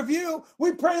take care of you?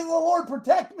 We pray to the Lord,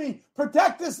 protect me.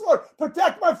 Protect this, Lord.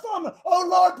 Protect my family. Oh,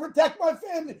 Lord, protect my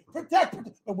family. Protect.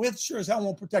 But we sure as hell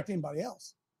won't protect anybody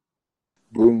else.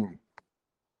 Boom.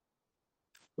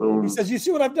 He says, you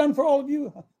see what I've done for all of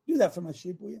you? Do that for my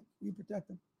sheep, will you? Will you protect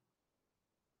them?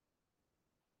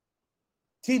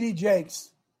 T.D. Jakes.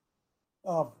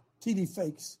 T.D.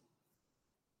 Fakes.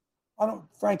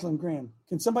 Franklin Graham.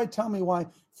 Can somebody tell me why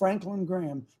Franklin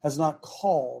Graham has not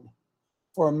called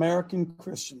for American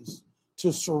Christians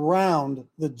to surround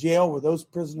the jail where those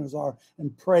prisoners are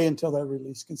and pray until they're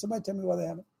released? Can somebody tell me why they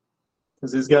haven't?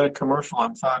 Because he's got a commercial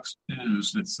on Fox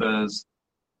News that says,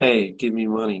 hey, give me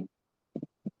money.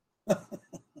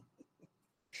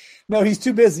 No, he's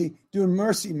too busy doing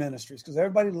mercy ministries because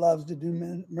everybody loves to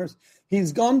do mercy.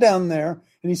 He's gone down there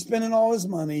and he's spending all his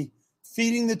money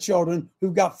feeding the children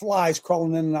who've got flies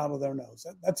crawling in and out of their nose.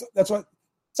 That's what.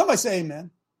 Somebody say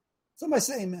amen. Somebody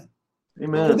say amen.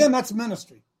 Amen. For them, that's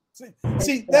ministry.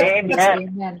 See,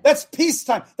 that's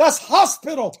peacetime. That's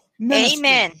hospital ministry.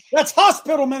 Amen. That's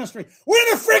hospital ministry. We're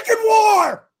in a freaking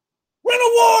war. We're in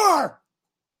a war.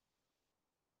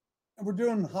 And we're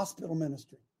doing hospital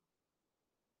ministry.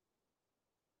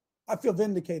 I feel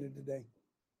vindicated today.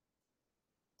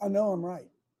 I know I'm right.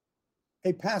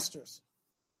 Hey, pastors,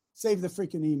 save the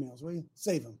freaking emails, will you?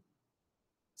 Save them.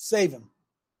 Save them.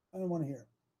 I don't want to hear it.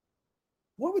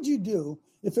 What would you do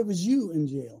if it was you in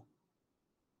jail?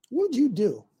 What would you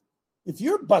do if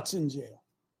your butt's in jail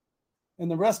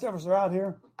and the rest of us are out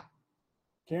here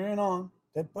carrying on,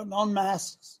 putting on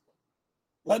masks,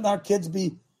 letting our kids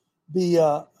be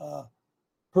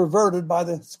perverted by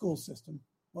the school system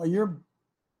while your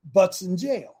butt's in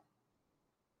jail?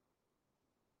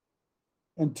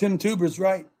 And Tim Tuber's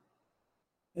right.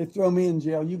 They throw me in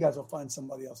jail. You guys will find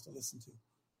somebody else to listen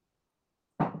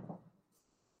to.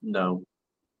 No.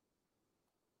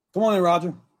 Come on in,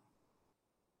 Roger.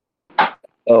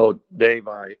 Oh, Dave,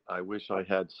 I wish I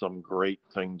had some great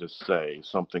thing to say,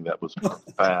 something that was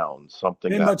profound,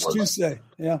 something Ain't that much was to say.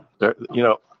 Yeah. there,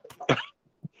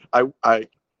 I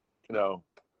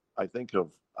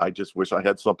just wish I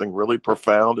had something really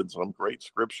profound and some great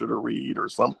scripture to read or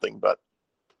something, but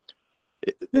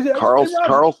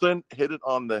Carlson hit it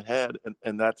on the head,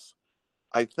 and that's,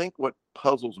 I think what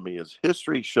puzzles me is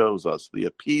history shows us the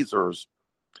appeasers,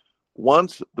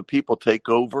 once the people take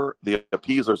over, the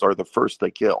appeasers are the first they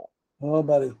kill. Oh,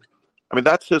 buddy. I mean,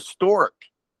 that's historic.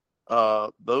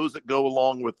 Those that go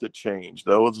along with the change,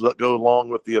 those that go along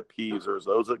with the appeasers,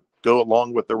 those that go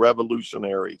along with the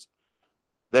revolutionaries,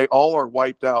 they all are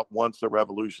wiped out once the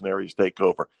revolutionaries take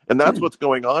over. And that's what's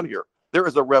going on here. There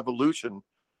is a revolution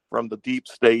from the deep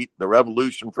state, the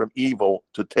revolution from evil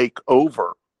to take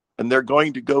over. And they're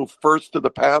going to go first to the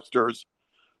pastors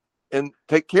and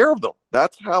take care of them.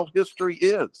 That's how history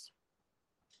is.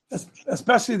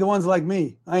 Especially the ones like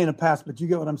me. I ain't a pastor, but you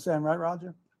get what I'm saying, right,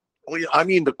 Roger? Well, yeah, I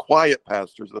mean the quiet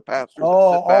pastors, the pastors.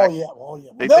 Oh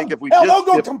yeah. They think if we they'll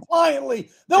go compliantly.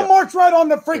 They'll march right on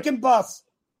the freaking bus.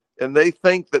 And they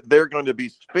think that they're going to be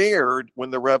spared when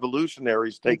the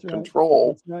revolutionaries take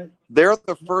control. Right. They're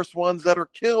the first ones that are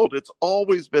killed. It's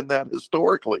always been that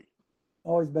historically.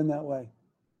 Always been that way.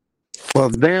 Well,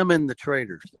 them and the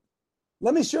traitors.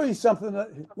 Let me show you something.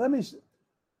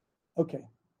 Okay.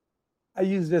 I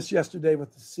used this yesterday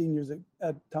with the seniors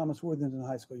at Thomas Worthington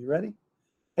High School. You ready?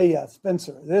 Hey,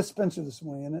 Spencer. There's Spencer this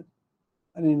morning, isn't it?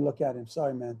 I didn't even look at him.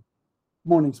 Sorry, man.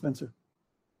 Morning, Spencer.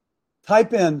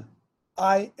 Type in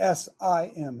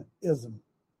ISIM,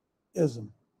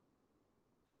 ism.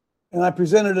 And I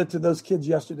presented it to those kids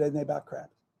yesterday, and they about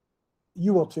cracked.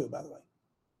 You will too, by the way.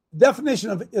 Definition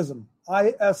of ism,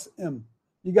 ISM.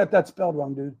 You got that spelled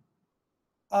wrong, dude.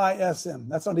 ISM.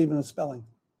 That's not even a spelling.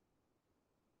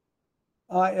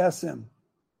 ISM.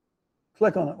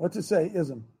 Click on it. What's it say?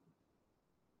 Ism.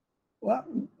 Well,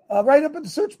 right up in the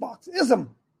search box.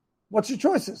 Ism. What's your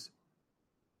choices?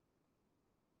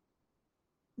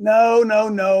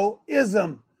 No.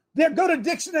 Ism. Go to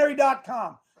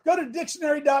dictionary.com. Go to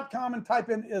dictionary.com and type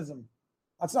in ism.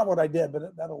 That's not what I did,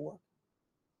 but that'll work.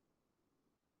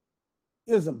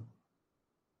 Ism.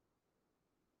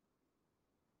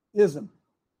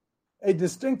 A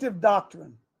distinctive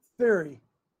doctrine, theory,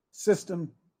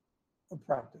 system, or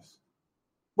practice.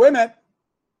 Wait a minute.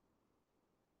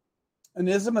 An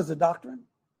ism is a doctrine?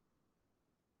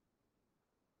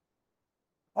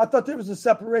 I thought there was a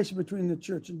separation between the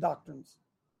church and doctrines.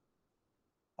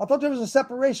 I thought there was a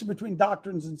separation between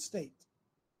doctrines and state.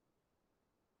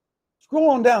 Scroll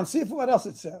on down, see what else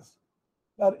it says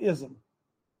about isms.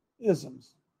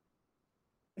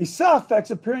 A suffix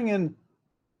appearing in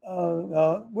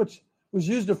which was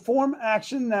used to form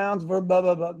action, nouns, verb, blah,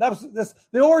 blah, blah. That was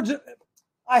the origin.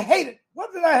 I hate it.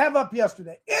 What did I have up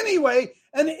yesterday? Anyway,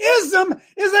 an ism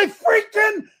is a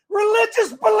freaking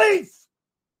religious belief.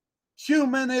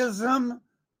 Humanism,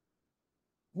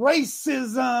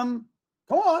 racism.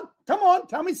 Come on.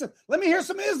 Tell me some. Let me hear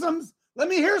some isms. Let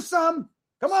me hear some.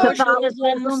 Come on.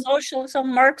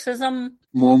 Socialism, Marxism.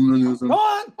 Mormonism.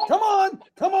 Come on.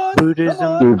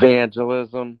 Buddhism.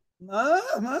 Evangelism.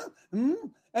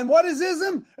 And what is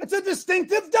ism? It's a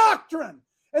distinctive doctrine.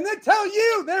 And they tell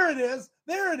you, there it is.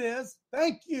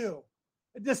 Thank you.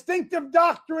 A distinctive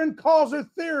doctrine, cause, or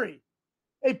theory.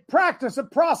 A practice, a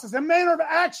process, a manner of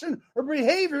action or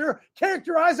behavior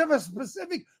characterized of a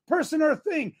specific person or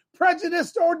thing,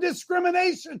 prejudice or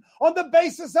discrimination on the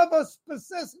basis of a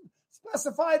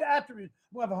specified attribute.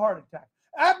 We'll have a heart attack.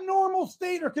 Abnormal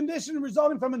state or condition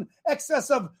resulting from an excess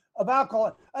of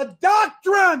alcohol. A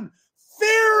doctrine,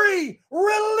 theory,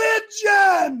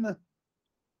 religion.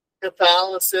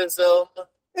 Catholicism.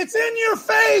 It's in your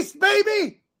face,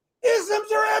 baby.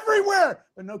 Isms are everywhere,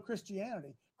 but no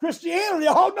Christianity. Christianity,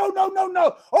 oh,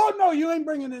 no. Oh, no, you ain't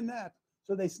bringing in that.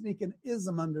 So they sneak an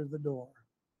ism under the door.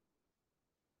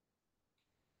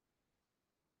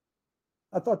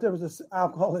 I thought there was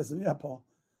alcoholism. Yeah, Paul.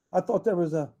 I thought there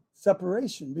was a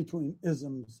separation between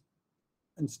isms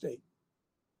and state.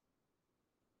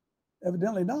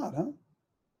 Evidently not, huh?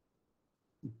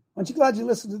 Aren't you glad you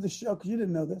listened to the show? Because you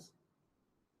didn't know this.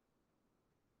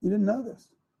 You didn't know this.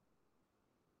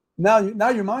 Now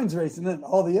your mind's racing in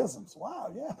all the isms.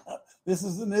 Wow, yeah. This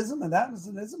is an ism, and that is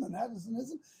an ism, and that is an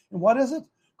ism. And what is it?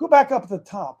 Go back up at the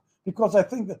top, because I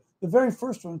think that the very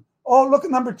first one, look at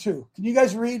number 2. Can you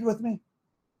guys read with me?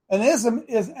 An ism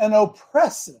is an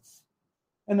oppressive,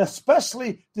 an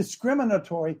especially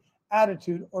discriminatory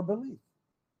attitude or belief.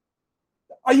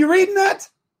 Are you reading that?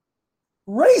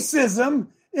 Racism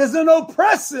is an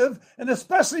oppressive and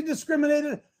especially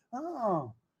discriminated.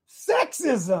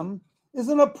 Sexism is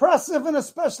an oppressive and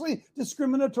especially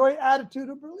discriminatory attitude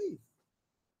or belief.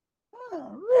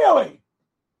 Really?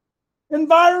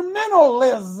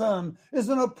 Environmentalism is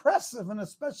an oppressive and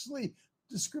especially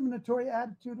discriminatory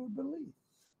attitude or belief.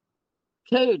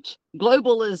 Coach,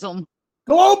 globalism.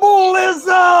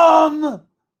 Globalism!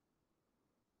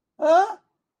 Huh?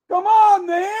 Come on,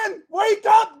 man. Wake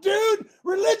up, dude.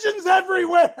 Religion's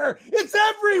everywhere. It's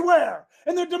everywhere.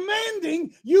 And they're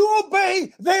demanding you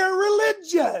obey their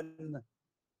religion.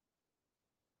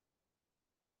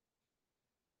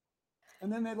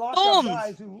 And then they lock up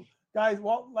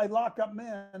they lock up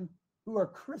men who are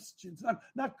Christians,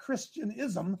 not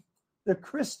Christianism. They're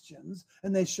Christians,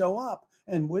 and they show up.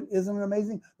 And isn't it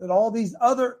amazing that all these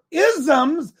other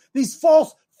isms, these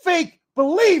false, fake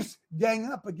beliefs, gang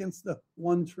up against the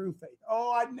one true faith?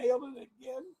 Oh, I nailed it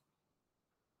again.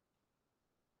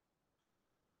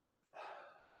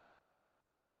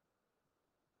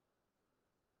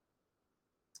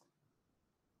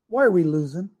 Why are we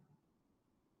losing?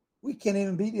 We can't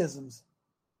even beat isms.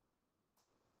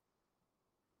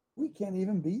 We can't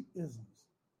even beat isms.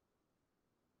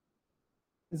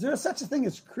 Is there such a thing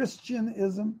as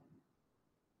Christianism?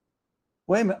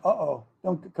 Wait a minute.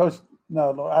 Don't, Coach.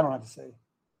 No, Lord, I don't have to say.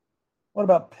 What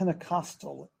about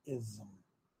Pentecostalism?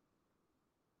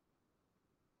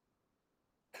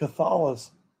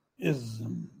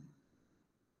 Catholicism?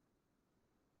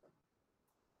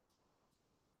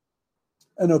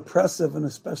 An oppressive and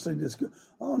especially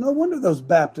no wonder those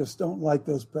Baptists don't like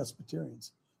those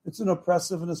Presbyterians. It's an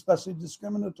oppressive and especially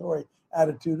discriminatory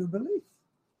attitude or belief.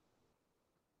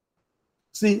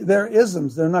 See, they're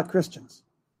isms. They're not Christians.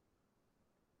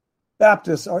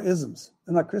 Baptists are isms.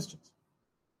 They're not Christians.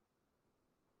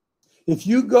 If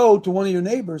you go to one of your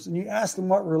neighbors and you ask them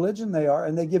what religion they are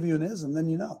and they give you an ism, then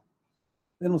you know.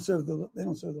 They don't serve the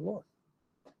Lord.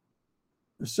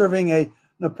 They're serving an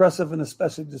oppressive and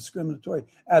especially discriminatory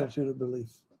attitude or belief.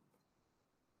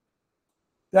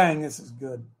 Dang, this is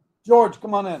good. George,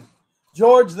 come on in.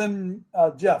 George, then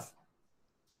Jeff.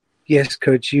 Yes,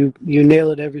 Coach, you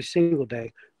nail it every single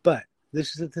day. But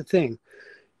this is the thing.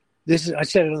 I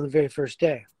said it on the very first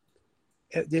day.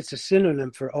 It's a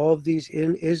synonym for all of these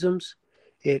isms.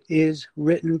 It is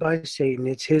written by Satan.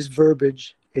 It's his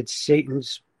verbiage. It's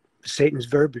Satan's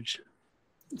verbiage.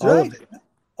 That's right.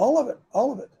 All of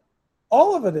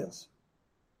it is.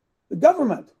 The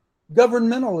government,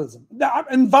 governmentalism,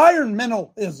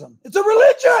 environmentalism. It's a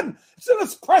religion. It's an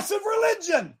oppressive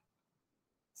religion.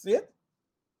 See it?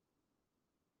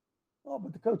 Oh,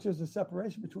 but the coach, there's a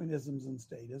separation between isms and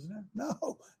state, isn't there?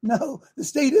 No, the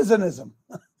state is an ism.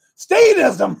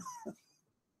 Statism.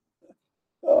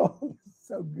 Oh,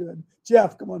 so good.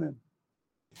 Jeff, come on in.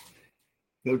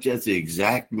 Coach, that's the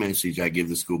exact message I gave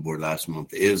the school board last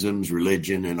month. Isms,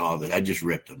 religion, and all that. I just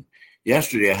ripped them.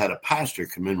 Yesterday, I had a pastor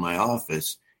come in my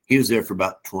office. He was there for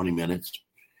about 20 minutes.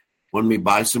 Wanted me to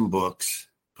buy some books,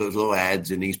 put little ads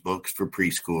in these books for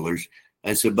preschoolers.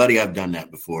 I said, buddy, I've done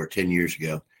that before 10 years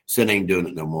ago. Said, I ain't doing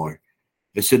it no more.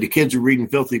 I said, the kids are reading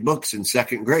filthy books in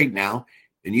second grade now,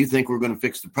 and you think we're going to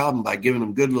fix the problem by giving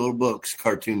them good little books,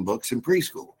 cartoon books in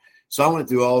preschool. So I went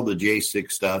through all the J6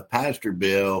 stuff, Pastor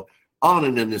Bill, on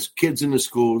and then this kids in the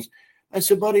schools. I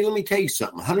said, buddy, let me tell you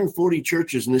something. 140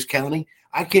 churches in this county.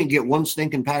 I can't get one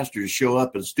stinking pastor to show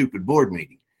up at a stupid board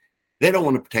meeting. They don't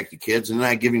want to protect the kids. And then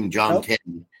I give him John 10.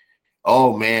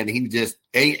 Oh, man, he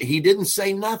didn't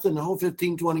say nothing the whole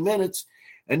 15, 20 minutes.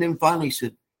 And then finally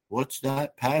said, what's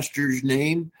that pastor's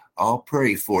name? I'll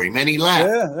pray for him. And he laughed.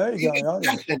 Yeah, there you go.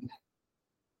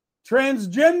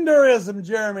 Transgenderism,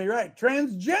 Jeremy, right.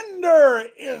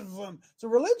 Transgenderism. It's a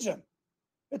religion.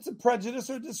 It's a prejudice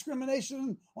or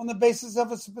discrimination on the basis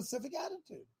of a specific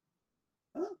attitude.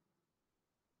 Huh?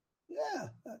 Yeah.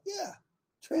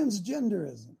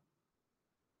 Transgenderism.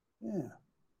 Yeah.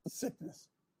 Sickness.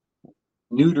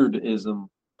 Neuteredism.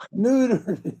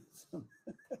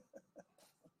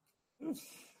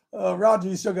 Roger,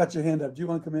 you still got your hand up. Do you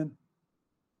want to come in?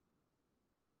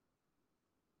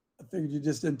 I figured you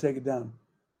just didn't take it down.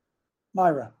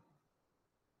 Myra.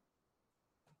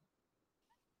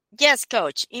 Yes,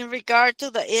 Coach. In regard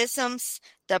to the isms,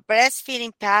 the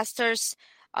breastfeeding pastors,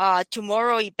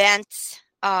 tomorrow events,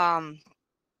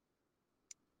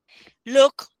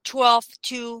 Luke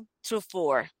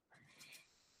 12:2-4.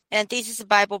 And this is a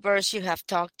Bible verse you have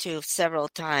talked to several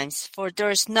times. For there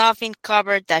is nothing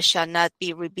covered that shall not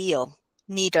be revealed,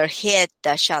 neither hid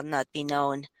that shall not be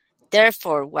known.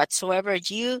 Therefore, whatsoever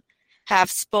you have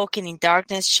spoken in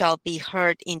darkness shall be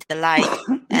heard in the light,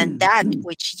 and that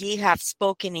which ye have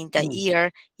spoken in the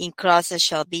ear in crosses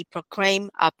shall be proclaimed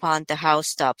upon the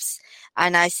housetops.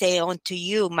 And I say unto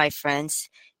you, my friends,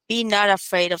 be not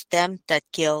afraid of them that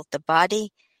kill the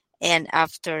body, and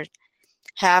after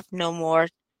have no more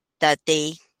that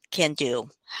they can do.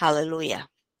 Hallelujah.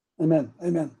 Amen.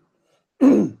 Amen.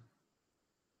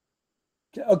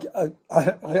 Okay,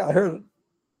 I heard it.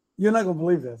 You're not going to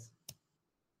believe this.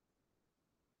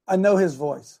 I know his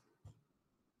voice.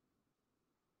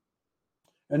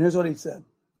 And here's what he said.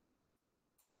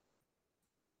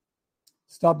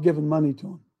 Stop giving money to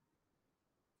him.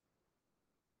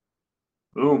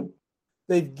 Boom.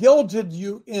 They've guilted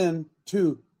you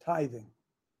into tithing.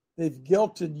 They've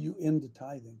guilted you into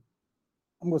tithing.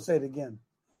 I'm going to say it again.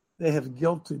 They have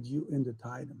guilted you into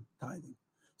tithing.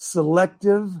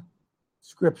 Selective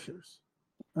scriptures,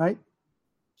 right?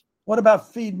 What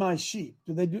about feed my sheep?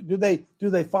 Do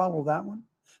they follow that one?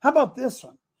 How about this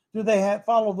one? Do they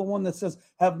follow the one that says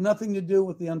have nothing to do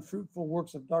with the unfruitful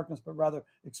works of darkness, but rather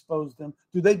expose them?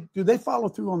 Do they follow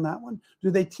through on that one? Do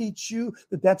they teach you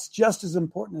that that's just as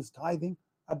important as tithing?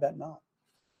 I bet not.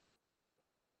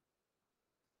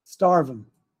 Starve them.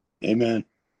 Amen.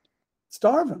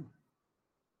 Starve them.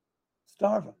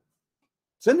 Starve them.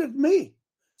 Send it to me.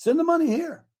 Send the money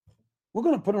here. We're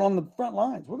going to put it on the front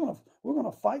lines. We're going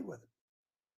to fight with it.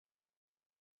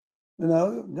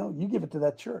 No, you give it to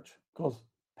that church because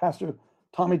Pastor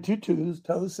Tommy Tutu's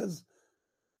toes says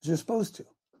you're supposed to.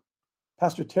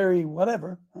 Pastor Terry,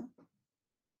 whatever. Huh?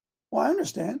 Well, I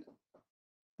understand,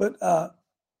 but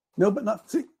no, but not.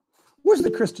 See, where's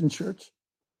the Christian church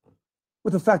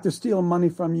with the fact they're stealing money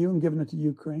from you and giving it to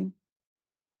Ukraine?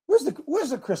 Where's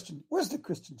the Christian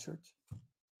church?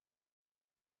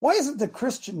 Why isn't the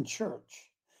Christian church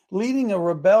leading a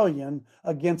rebellion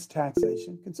against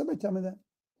taxation? Can somebody tell me that?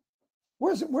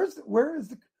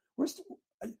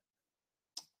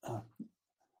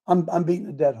 I'm beating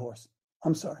a dead horse.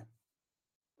 I'm sorry.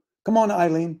 Come on,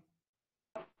 Eileen.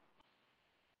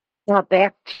 Now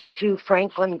back to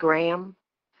Franklin Graham.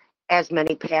 As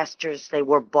many pastors, they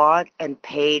were bought and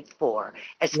paid for,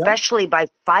 especially by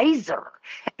Pfizer,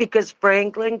 because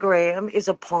Franklin Graham is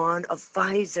a pawn of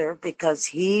Pfizer because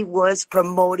he was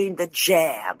promoting the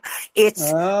jab.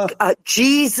 It's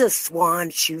Jesus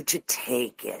wants you to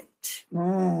take it.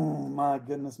 My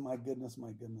goodness.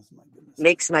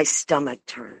 Makes my stomach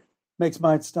turn. Makes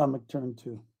my stomach turn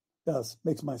too. Does.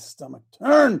 Makes my stomach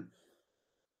turn.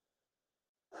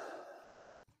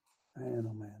 Man,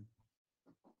 oh man.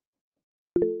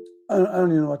 I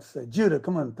don't even know what to say. Judah,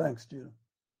 come on. Thanks, Judah.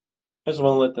 I just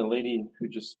want to let the lady who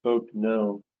just spoke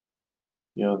know,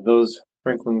 those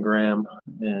Franklin Graham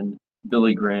and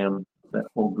Billy Graham, that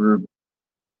whole group,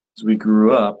 as we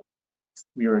grew up,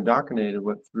 we were indoctrinated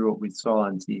through what we saw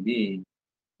on TV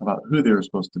about who they were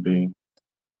supposed to be,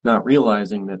 not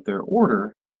realizing that their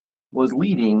order was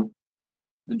leading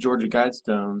the Georgia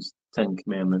Guidestone's 10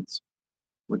 Commandments,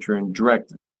 which are in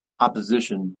direct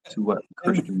opposition to what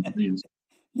Christian believes.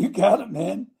 You got it,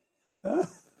 man. Huh?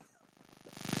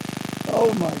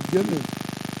 Oh, my goodness.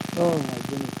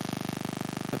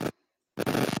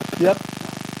 Yep.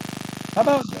 How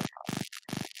about that?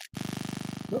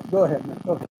 Go ahead, man.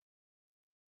 Go ahead.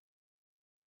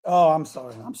 Oh, I'm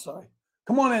sorry.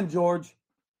 Come on in, George.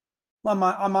 My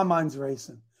mind's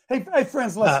racing. Hey,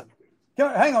 friends, listen.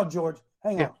 Hang on, George.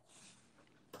 Hang on.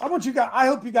 I want you guys. I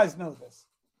hope you guys know this.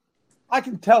 I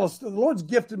can tell us. The Lord's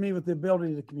gifted me with the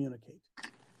ability to communicate.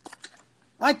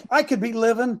 I could be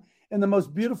living in the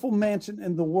most beautiful mansion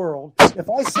in the world if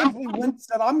I simply went and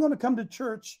said, I'm going to come to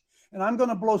church and I'm going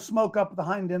to blow smoke up the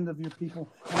hind end of your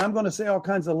people. And I'm going to say all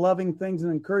kinds of loving things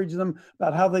and encourage them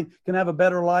about how they can have a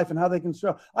better life and how they can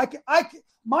struggle.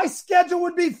 My schedule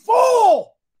would be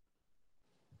full.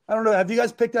 I don't know. Have you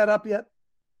guys picked that up yet?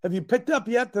 Have you picked up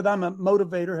yet that I'm a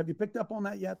motivator? Have you picked up on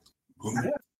that yet?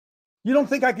 Yeah. You don't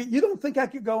think I could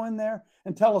go in there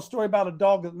and tell a story about a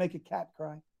dog that make a cat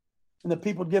cry? And the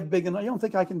people give big enough. You don't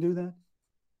think I can do that?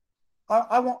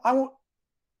 I won't.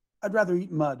 I'd rather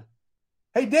eat mud.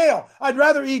 Hey, Dale, I'd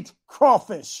rather eat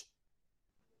crawfish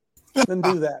than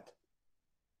do that.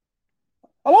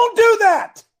 I won't do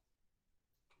that.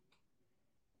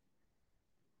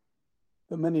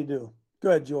 But many do. Go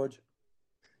ahead, George.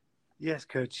 Yes,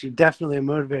 Coach. You're definitely a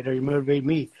motivator. You motivate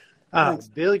me.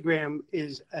 Billy Graham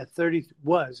was a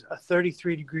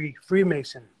 33-degree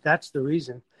Freemason. That's the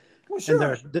reason. Well, sure.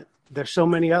 And there's so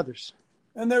many others.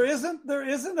 And there isn't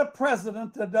a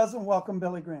president that doesn't welcome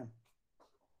Billy Graham.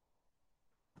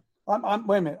 Wait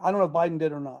a minute. I don't know if Biden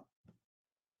did or not.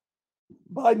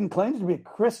 Biden claims to be a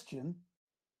Christian.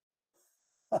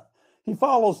 He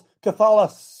follows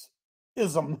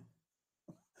Catholicism.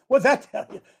 What's that tell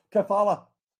you?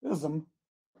 Catholicism.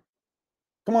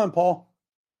 Come on, Paul.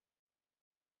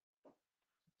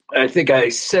 I think I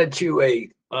sent you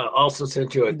also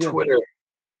sent you a Twitter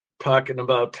talking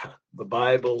about the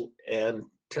Bible and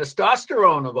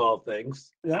testosterone of all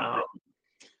things. Yeah.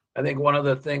 I think one of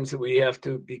the things that we have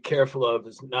to be careful of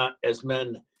is not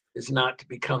to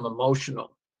become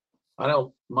emotional. I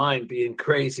don't mind being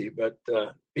crazy, but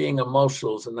being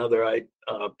emotional is another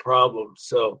problem.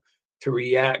 So to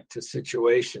react to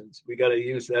situations, we got to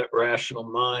use that rational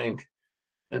mind,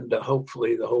 and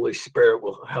hopefully the Holy Spirit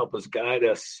will help us guide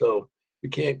us. So we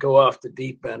can't go off the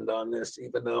deep end on this,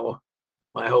 even though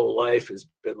my whole life has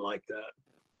been like that.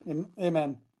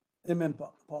 Amen. Amen,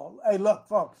 Paul. Hey, look,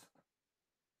 folks.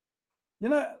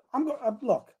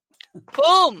 Look.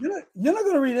 Boom. You're not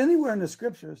going to read anywhere in the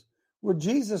scriptures where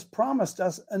Jesus promised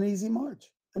us an easy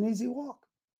march, an easy walk.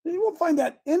 You won't find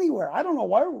that anywhere. I don't know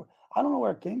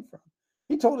where it came from.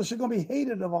 He told us you're going to be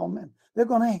hated of all men. They're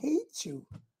going to hate you.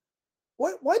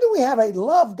 Why do we have a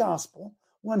love gospel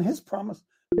when his promise,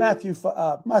 Matthew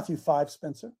 5,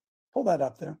 Spencer, pull that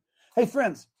up there. Hey,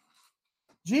 friends,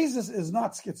 Jesus is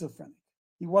not schizophrenic.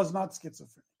 He was not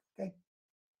schizophrenic, okay?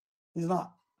 He's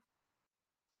not.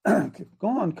 Go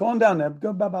on down there. Go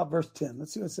about verse 10.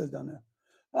 Let's see what it says down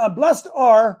there. Blessed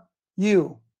are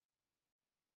you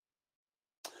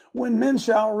when men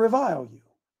shall revile you.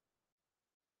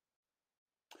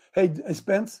 Hey,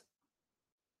 Spence,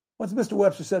 what's Mr.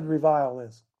 Webster said revile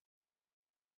is?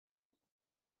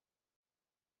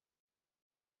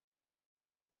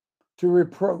 To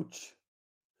reproach,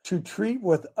 to treat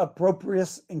with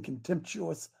opprobrious and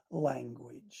contemptuous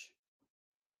language.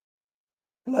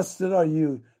 Blessed are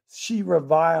you, she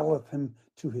revileth him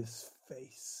to his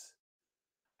face.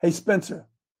 Hey, Spencer,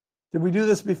 did we do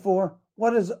this before?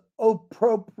 What is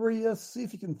opprobrious? See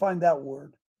if you can find that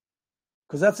word,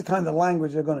 because that's the kind of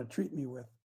language they're going to treat me with.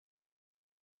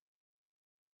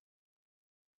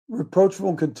 Reproachful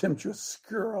and contemptuous,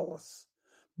 scurrilous,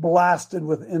 blasted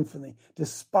with infamy,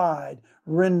 despised,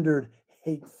 rendered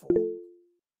hateful.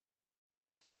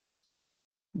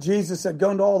 Jesus said,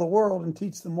 go into all the world and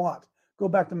teach them what? Go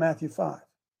back to Matthew 5.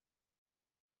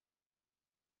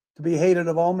 To be hated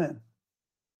of all men.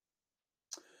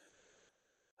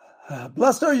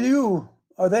 Blessed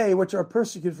are they which are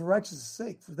persecuted for righteousness'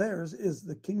 sake, for theirs is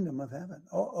the kingdom of heaven.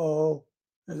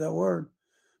 There's that word.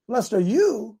 Blessed are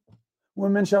you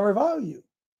when men shall revile you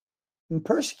and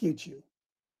persecute you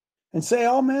and say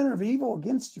all manner of evil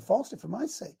against you falsely for my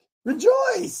sake.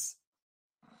 Rejoice.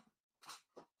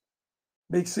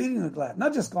 Be exceedingly glad.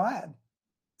 Not just glad.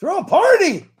 Throw a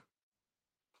party.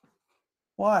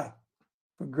 Why?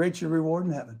 For great your reward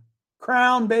in heaven.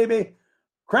 Crown, baby.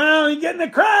 Crown. You're getting a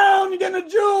crown. You're getting a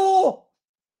jewel.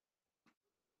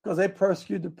 Because they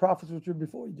persecuted the prophets which were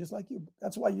before you, just like you.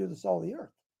 That's why you're the salt of the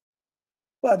earth.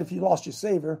 But if you lost your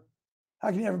Savior, how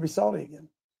can you ever be salty again?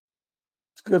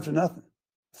 It's good for nothing.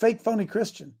 Fake, phony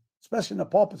Christian, especially in the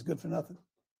pulpit, is good for nothing.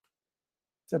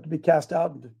 Except to be cast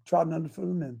out and trodden under foot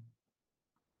of men.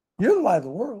 You're the light of the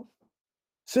world.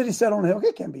 City set on a hill,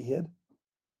 it can't be hid.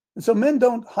 And so men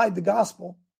don't hide the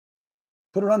gospel,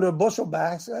 put it under a bushel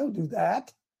basket. I don't do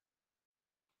that.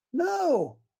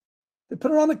 No. They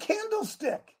put it on a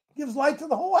candlestick. It gives light to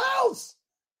the whole house.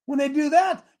 When they do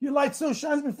that, your light so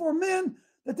shines before men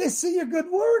that they see your good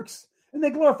works and they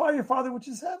glorify your Father which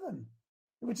is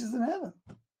in heaven.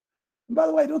 And by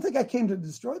the way, don't think I came to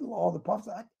destroy the law of the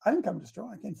prophets. I didn't come to destroy.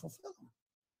 I came to fulfill them.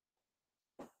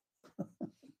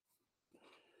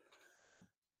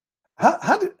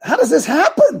 How does this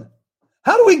happen?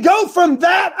 How do we go from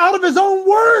that out of his own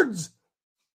words,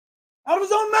 out of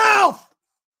his own mouth,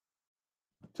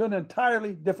 to an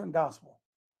entirely different gospel,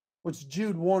 which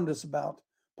Jude warned us about?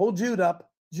 Pull Jude up,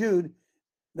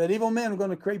 that evil men are going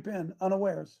to creep in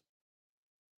unawares.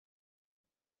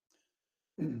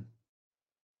 I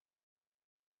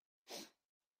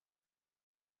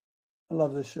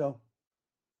love this show.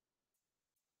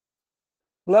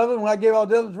 Beloved, when I gave all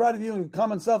diligence to write of you, and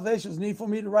common salvation is needful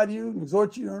for me to write to you and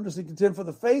exhort you to earnestly contend for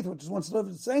the faith which is once delivered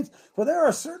to the saints. For there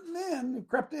are certain men who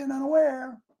crept in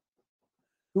unaware,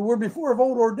 who were before of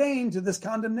old ordained to this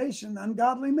condemnation,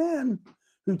 ungodly men,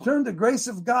 who turned the grace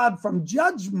of God from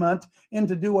judgment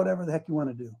into do whatever the heck you want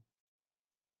to do.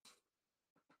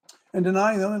 And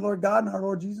denying the only Lord God and our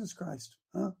Lord Jesus Christ.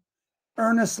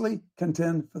 Earnestly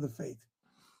contend for the faith.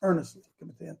 Earnestly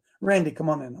contend. Randy, come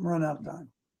on in. I'm running out of time.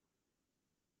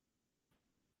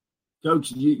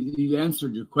 Coach, you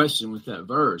answered your question with that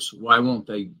verse. Why won't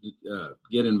they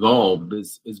get involved?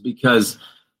 Is because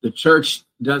the church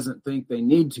doesn't think they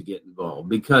need to get involved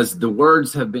because the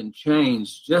words have been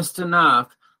changed just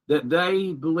enough that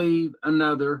they believe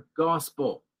another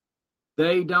gospel.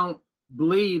 They don't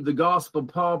believe the gospel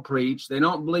Paul preached. They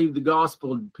don't believe the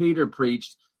gospel Peter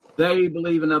preached. They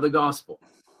believe another gospel.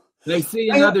 They see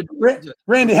another.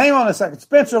 Randy, hang on a second.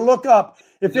 Spencer, look up.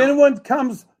 If anyone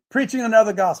comes preaching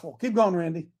another gospel, keep going,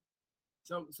 Randy.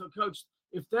 So, Coach,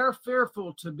 if they're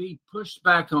fearful to be pushed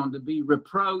back on, to be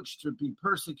reproached, to be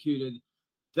persecuted,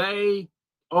 they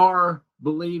are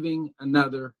believing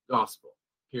another gospel,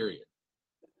 period.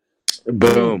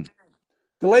 Boom.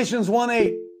 Galatians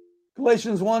 1:8.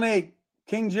 Galatians 1:8.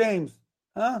 King James.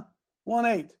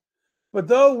 1:8. But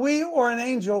though we or an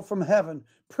angel from heaven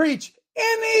preach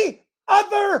any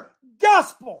other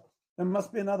gospel, there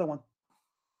must be another one.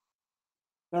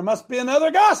 There must be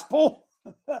another gospel.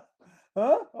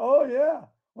 Huh? Oh, yeah.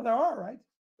 Well, there are, right?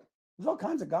 There's all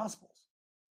kinds of gospels.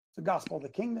 It's the gospel of the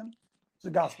kingdom. It's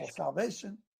the gospel of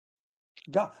salvation.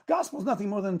 Gospel is nothing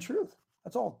more than truth.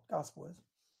 That's all gospel is.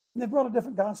 And they brought a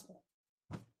different gospel.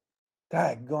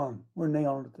 Daggone. We're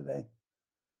nailing it today.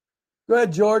 Go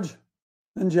ahead, George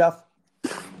and Jeff.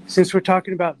 Since we're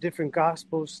talking about different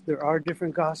gospels, there are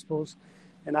different gospels.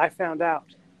 And I found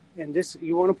out, and this,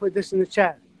 you want to put this in the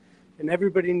chat, and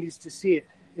everybody needs to see it.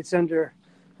 It's under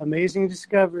Amazing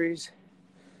Discoveries,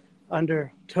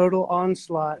 under Total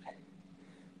Onslaught,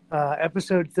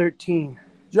 episode 13.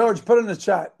 George, put it in the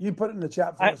chat. You put it in the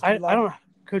chat for us. I don't,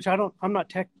 Coach. I'm not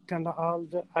tech. I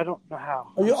don't know how.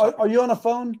 Are you on a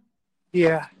phone?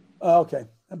 Yeah. Oh, okay.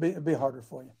 It'd be harder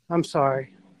for you. I'm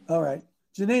sorry. All right.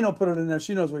 Janine will put it in there.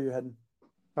 She knows where you're heading.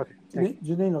 Okay.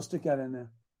 Janine will stick that in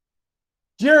there.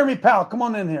 Jeremy Powell, come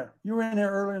on in here. You were in here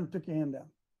earlier and took your hand down.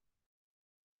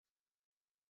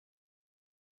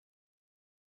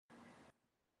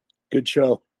 Good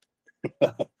show.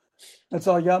 That's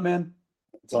all you got, man?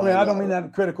 I don't mean that in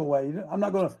a critical way. I'm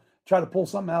not going to try to pull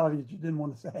something out of you that you didn't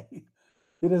want to say.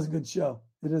 It is a good show.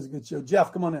 It is a good show.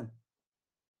 Jeff, come on in.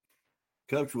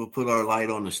 Coach, we'll put our light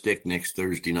on the stick next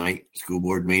Thursday night, school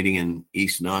board meeting in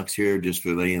East Knox here, just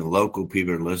for the local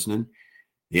people are listening.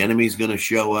 The enemy's going to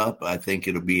show up. I think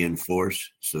it'll be in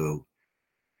force. So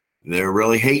they're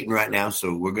really hating right now,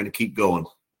 so we're going to keep going.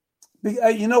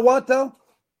 You know what, though?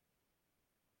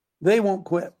 They won't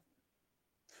quit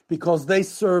because they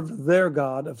serve their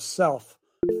God of self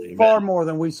far more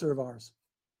than we serve ours.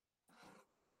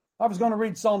 I was going to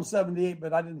read Psalm 78,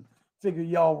 but I didn't figure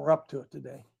y'all were up to it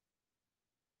today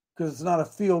because it's not a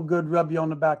feel-good, rub you on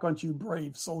the back, aren't you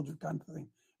brave soldier kind of thing.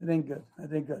 It ain't good.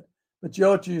 It ain't good. But you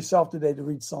owe it to yourself today to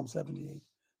read Psalm 78.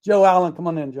 Joe Allen, come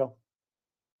on in, Joe.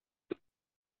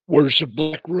 Where's the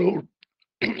Black Road?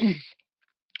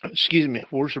 Excuse me.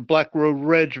 Where's the Black Road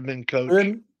Regiment,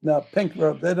 Coach? No, Pink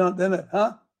Road. They don't,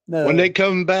 huh? No. When they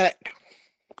come back?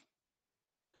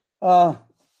 Joe,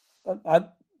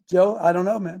 I don't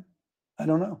know, man. I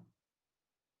don't know.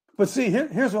 But see,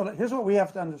 here's what we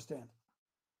have to understand.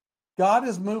 God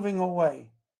is moving away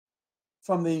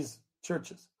from these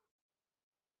churches.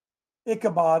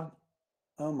 Ichabod,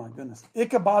 oh my goodness.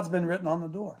 Ichabod's been written on the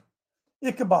door.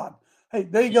 Ichabod. Hey,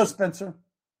 there you go, Spencer.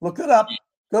 Look it up.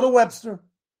 Go to Webster.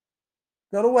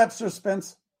 Go to Webster,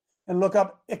 Spence, and look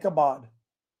up Ichabod.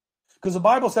 Because the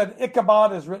Bible said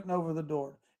Ichabod is written over the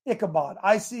door. Ichabod.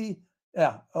 ICHOBAD.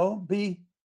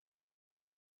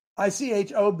 I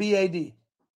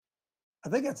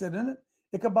think that's it, isn't it?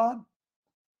 Ichabod.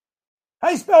 How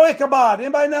you spell Ichabod?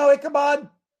 Anybody know Ichabod?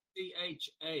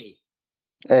 CHABOD.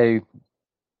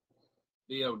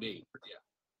 Yeah.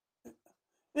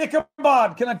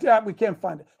 Ichabod. We can't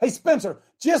find it. Hey, Spencer,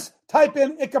 just type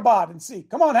in Ichabod and see.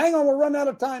 Come on, hang on. We're running out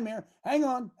of time here. Hang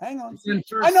on. I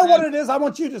know what it is. I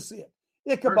want you to see it.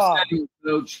 Ichabod.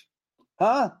 Coach.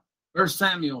 Huh? 1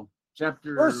 Samuel,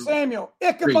 chapter 1 Samuel.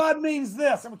 Ichabod means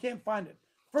this, and we can't find it.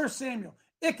 1 Samuel.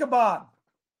 Ichabod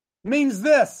means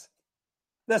this.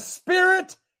 The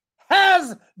spirit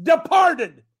has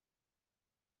departed.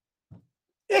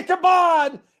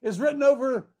 Ichabod is written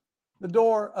over the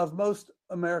door of most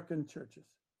American churches.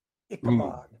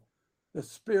 Ichabod. The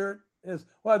spirit is,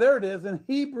 well, there it is. In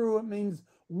Hebrew, it means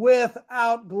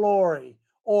without glory,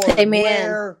 or Amen.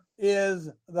 Where is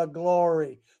the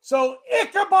glory? So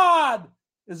Ichabod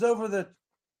is over the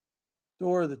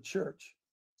door of the church.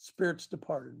 Spirit's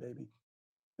departed, baby.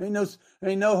 Ain't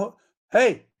no.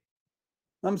 Hey,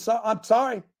 I'm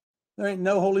sorry. There ain't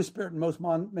no Holy Spirit in most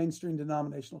mainstream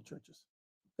denominational churches.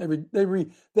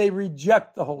 They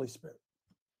reject the Holy Spirit.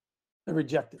 They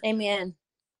reject it. Amen.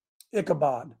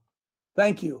 Ichabod.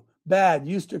 Thank you. Bad.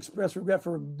 Used to express regret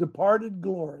for departed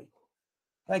glory.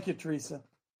 Thank you, Teresa.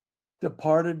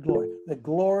 Departed glory. The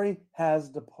glory has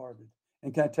departed.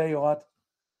 And can I tell you what?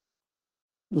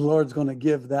 The Lord's going to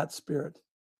give that spirit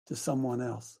to someone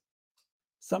else.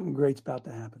 Something great's about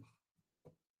to happen.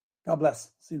 God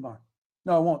bless. See you tomorrow.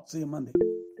 No, I won't. See you Monday.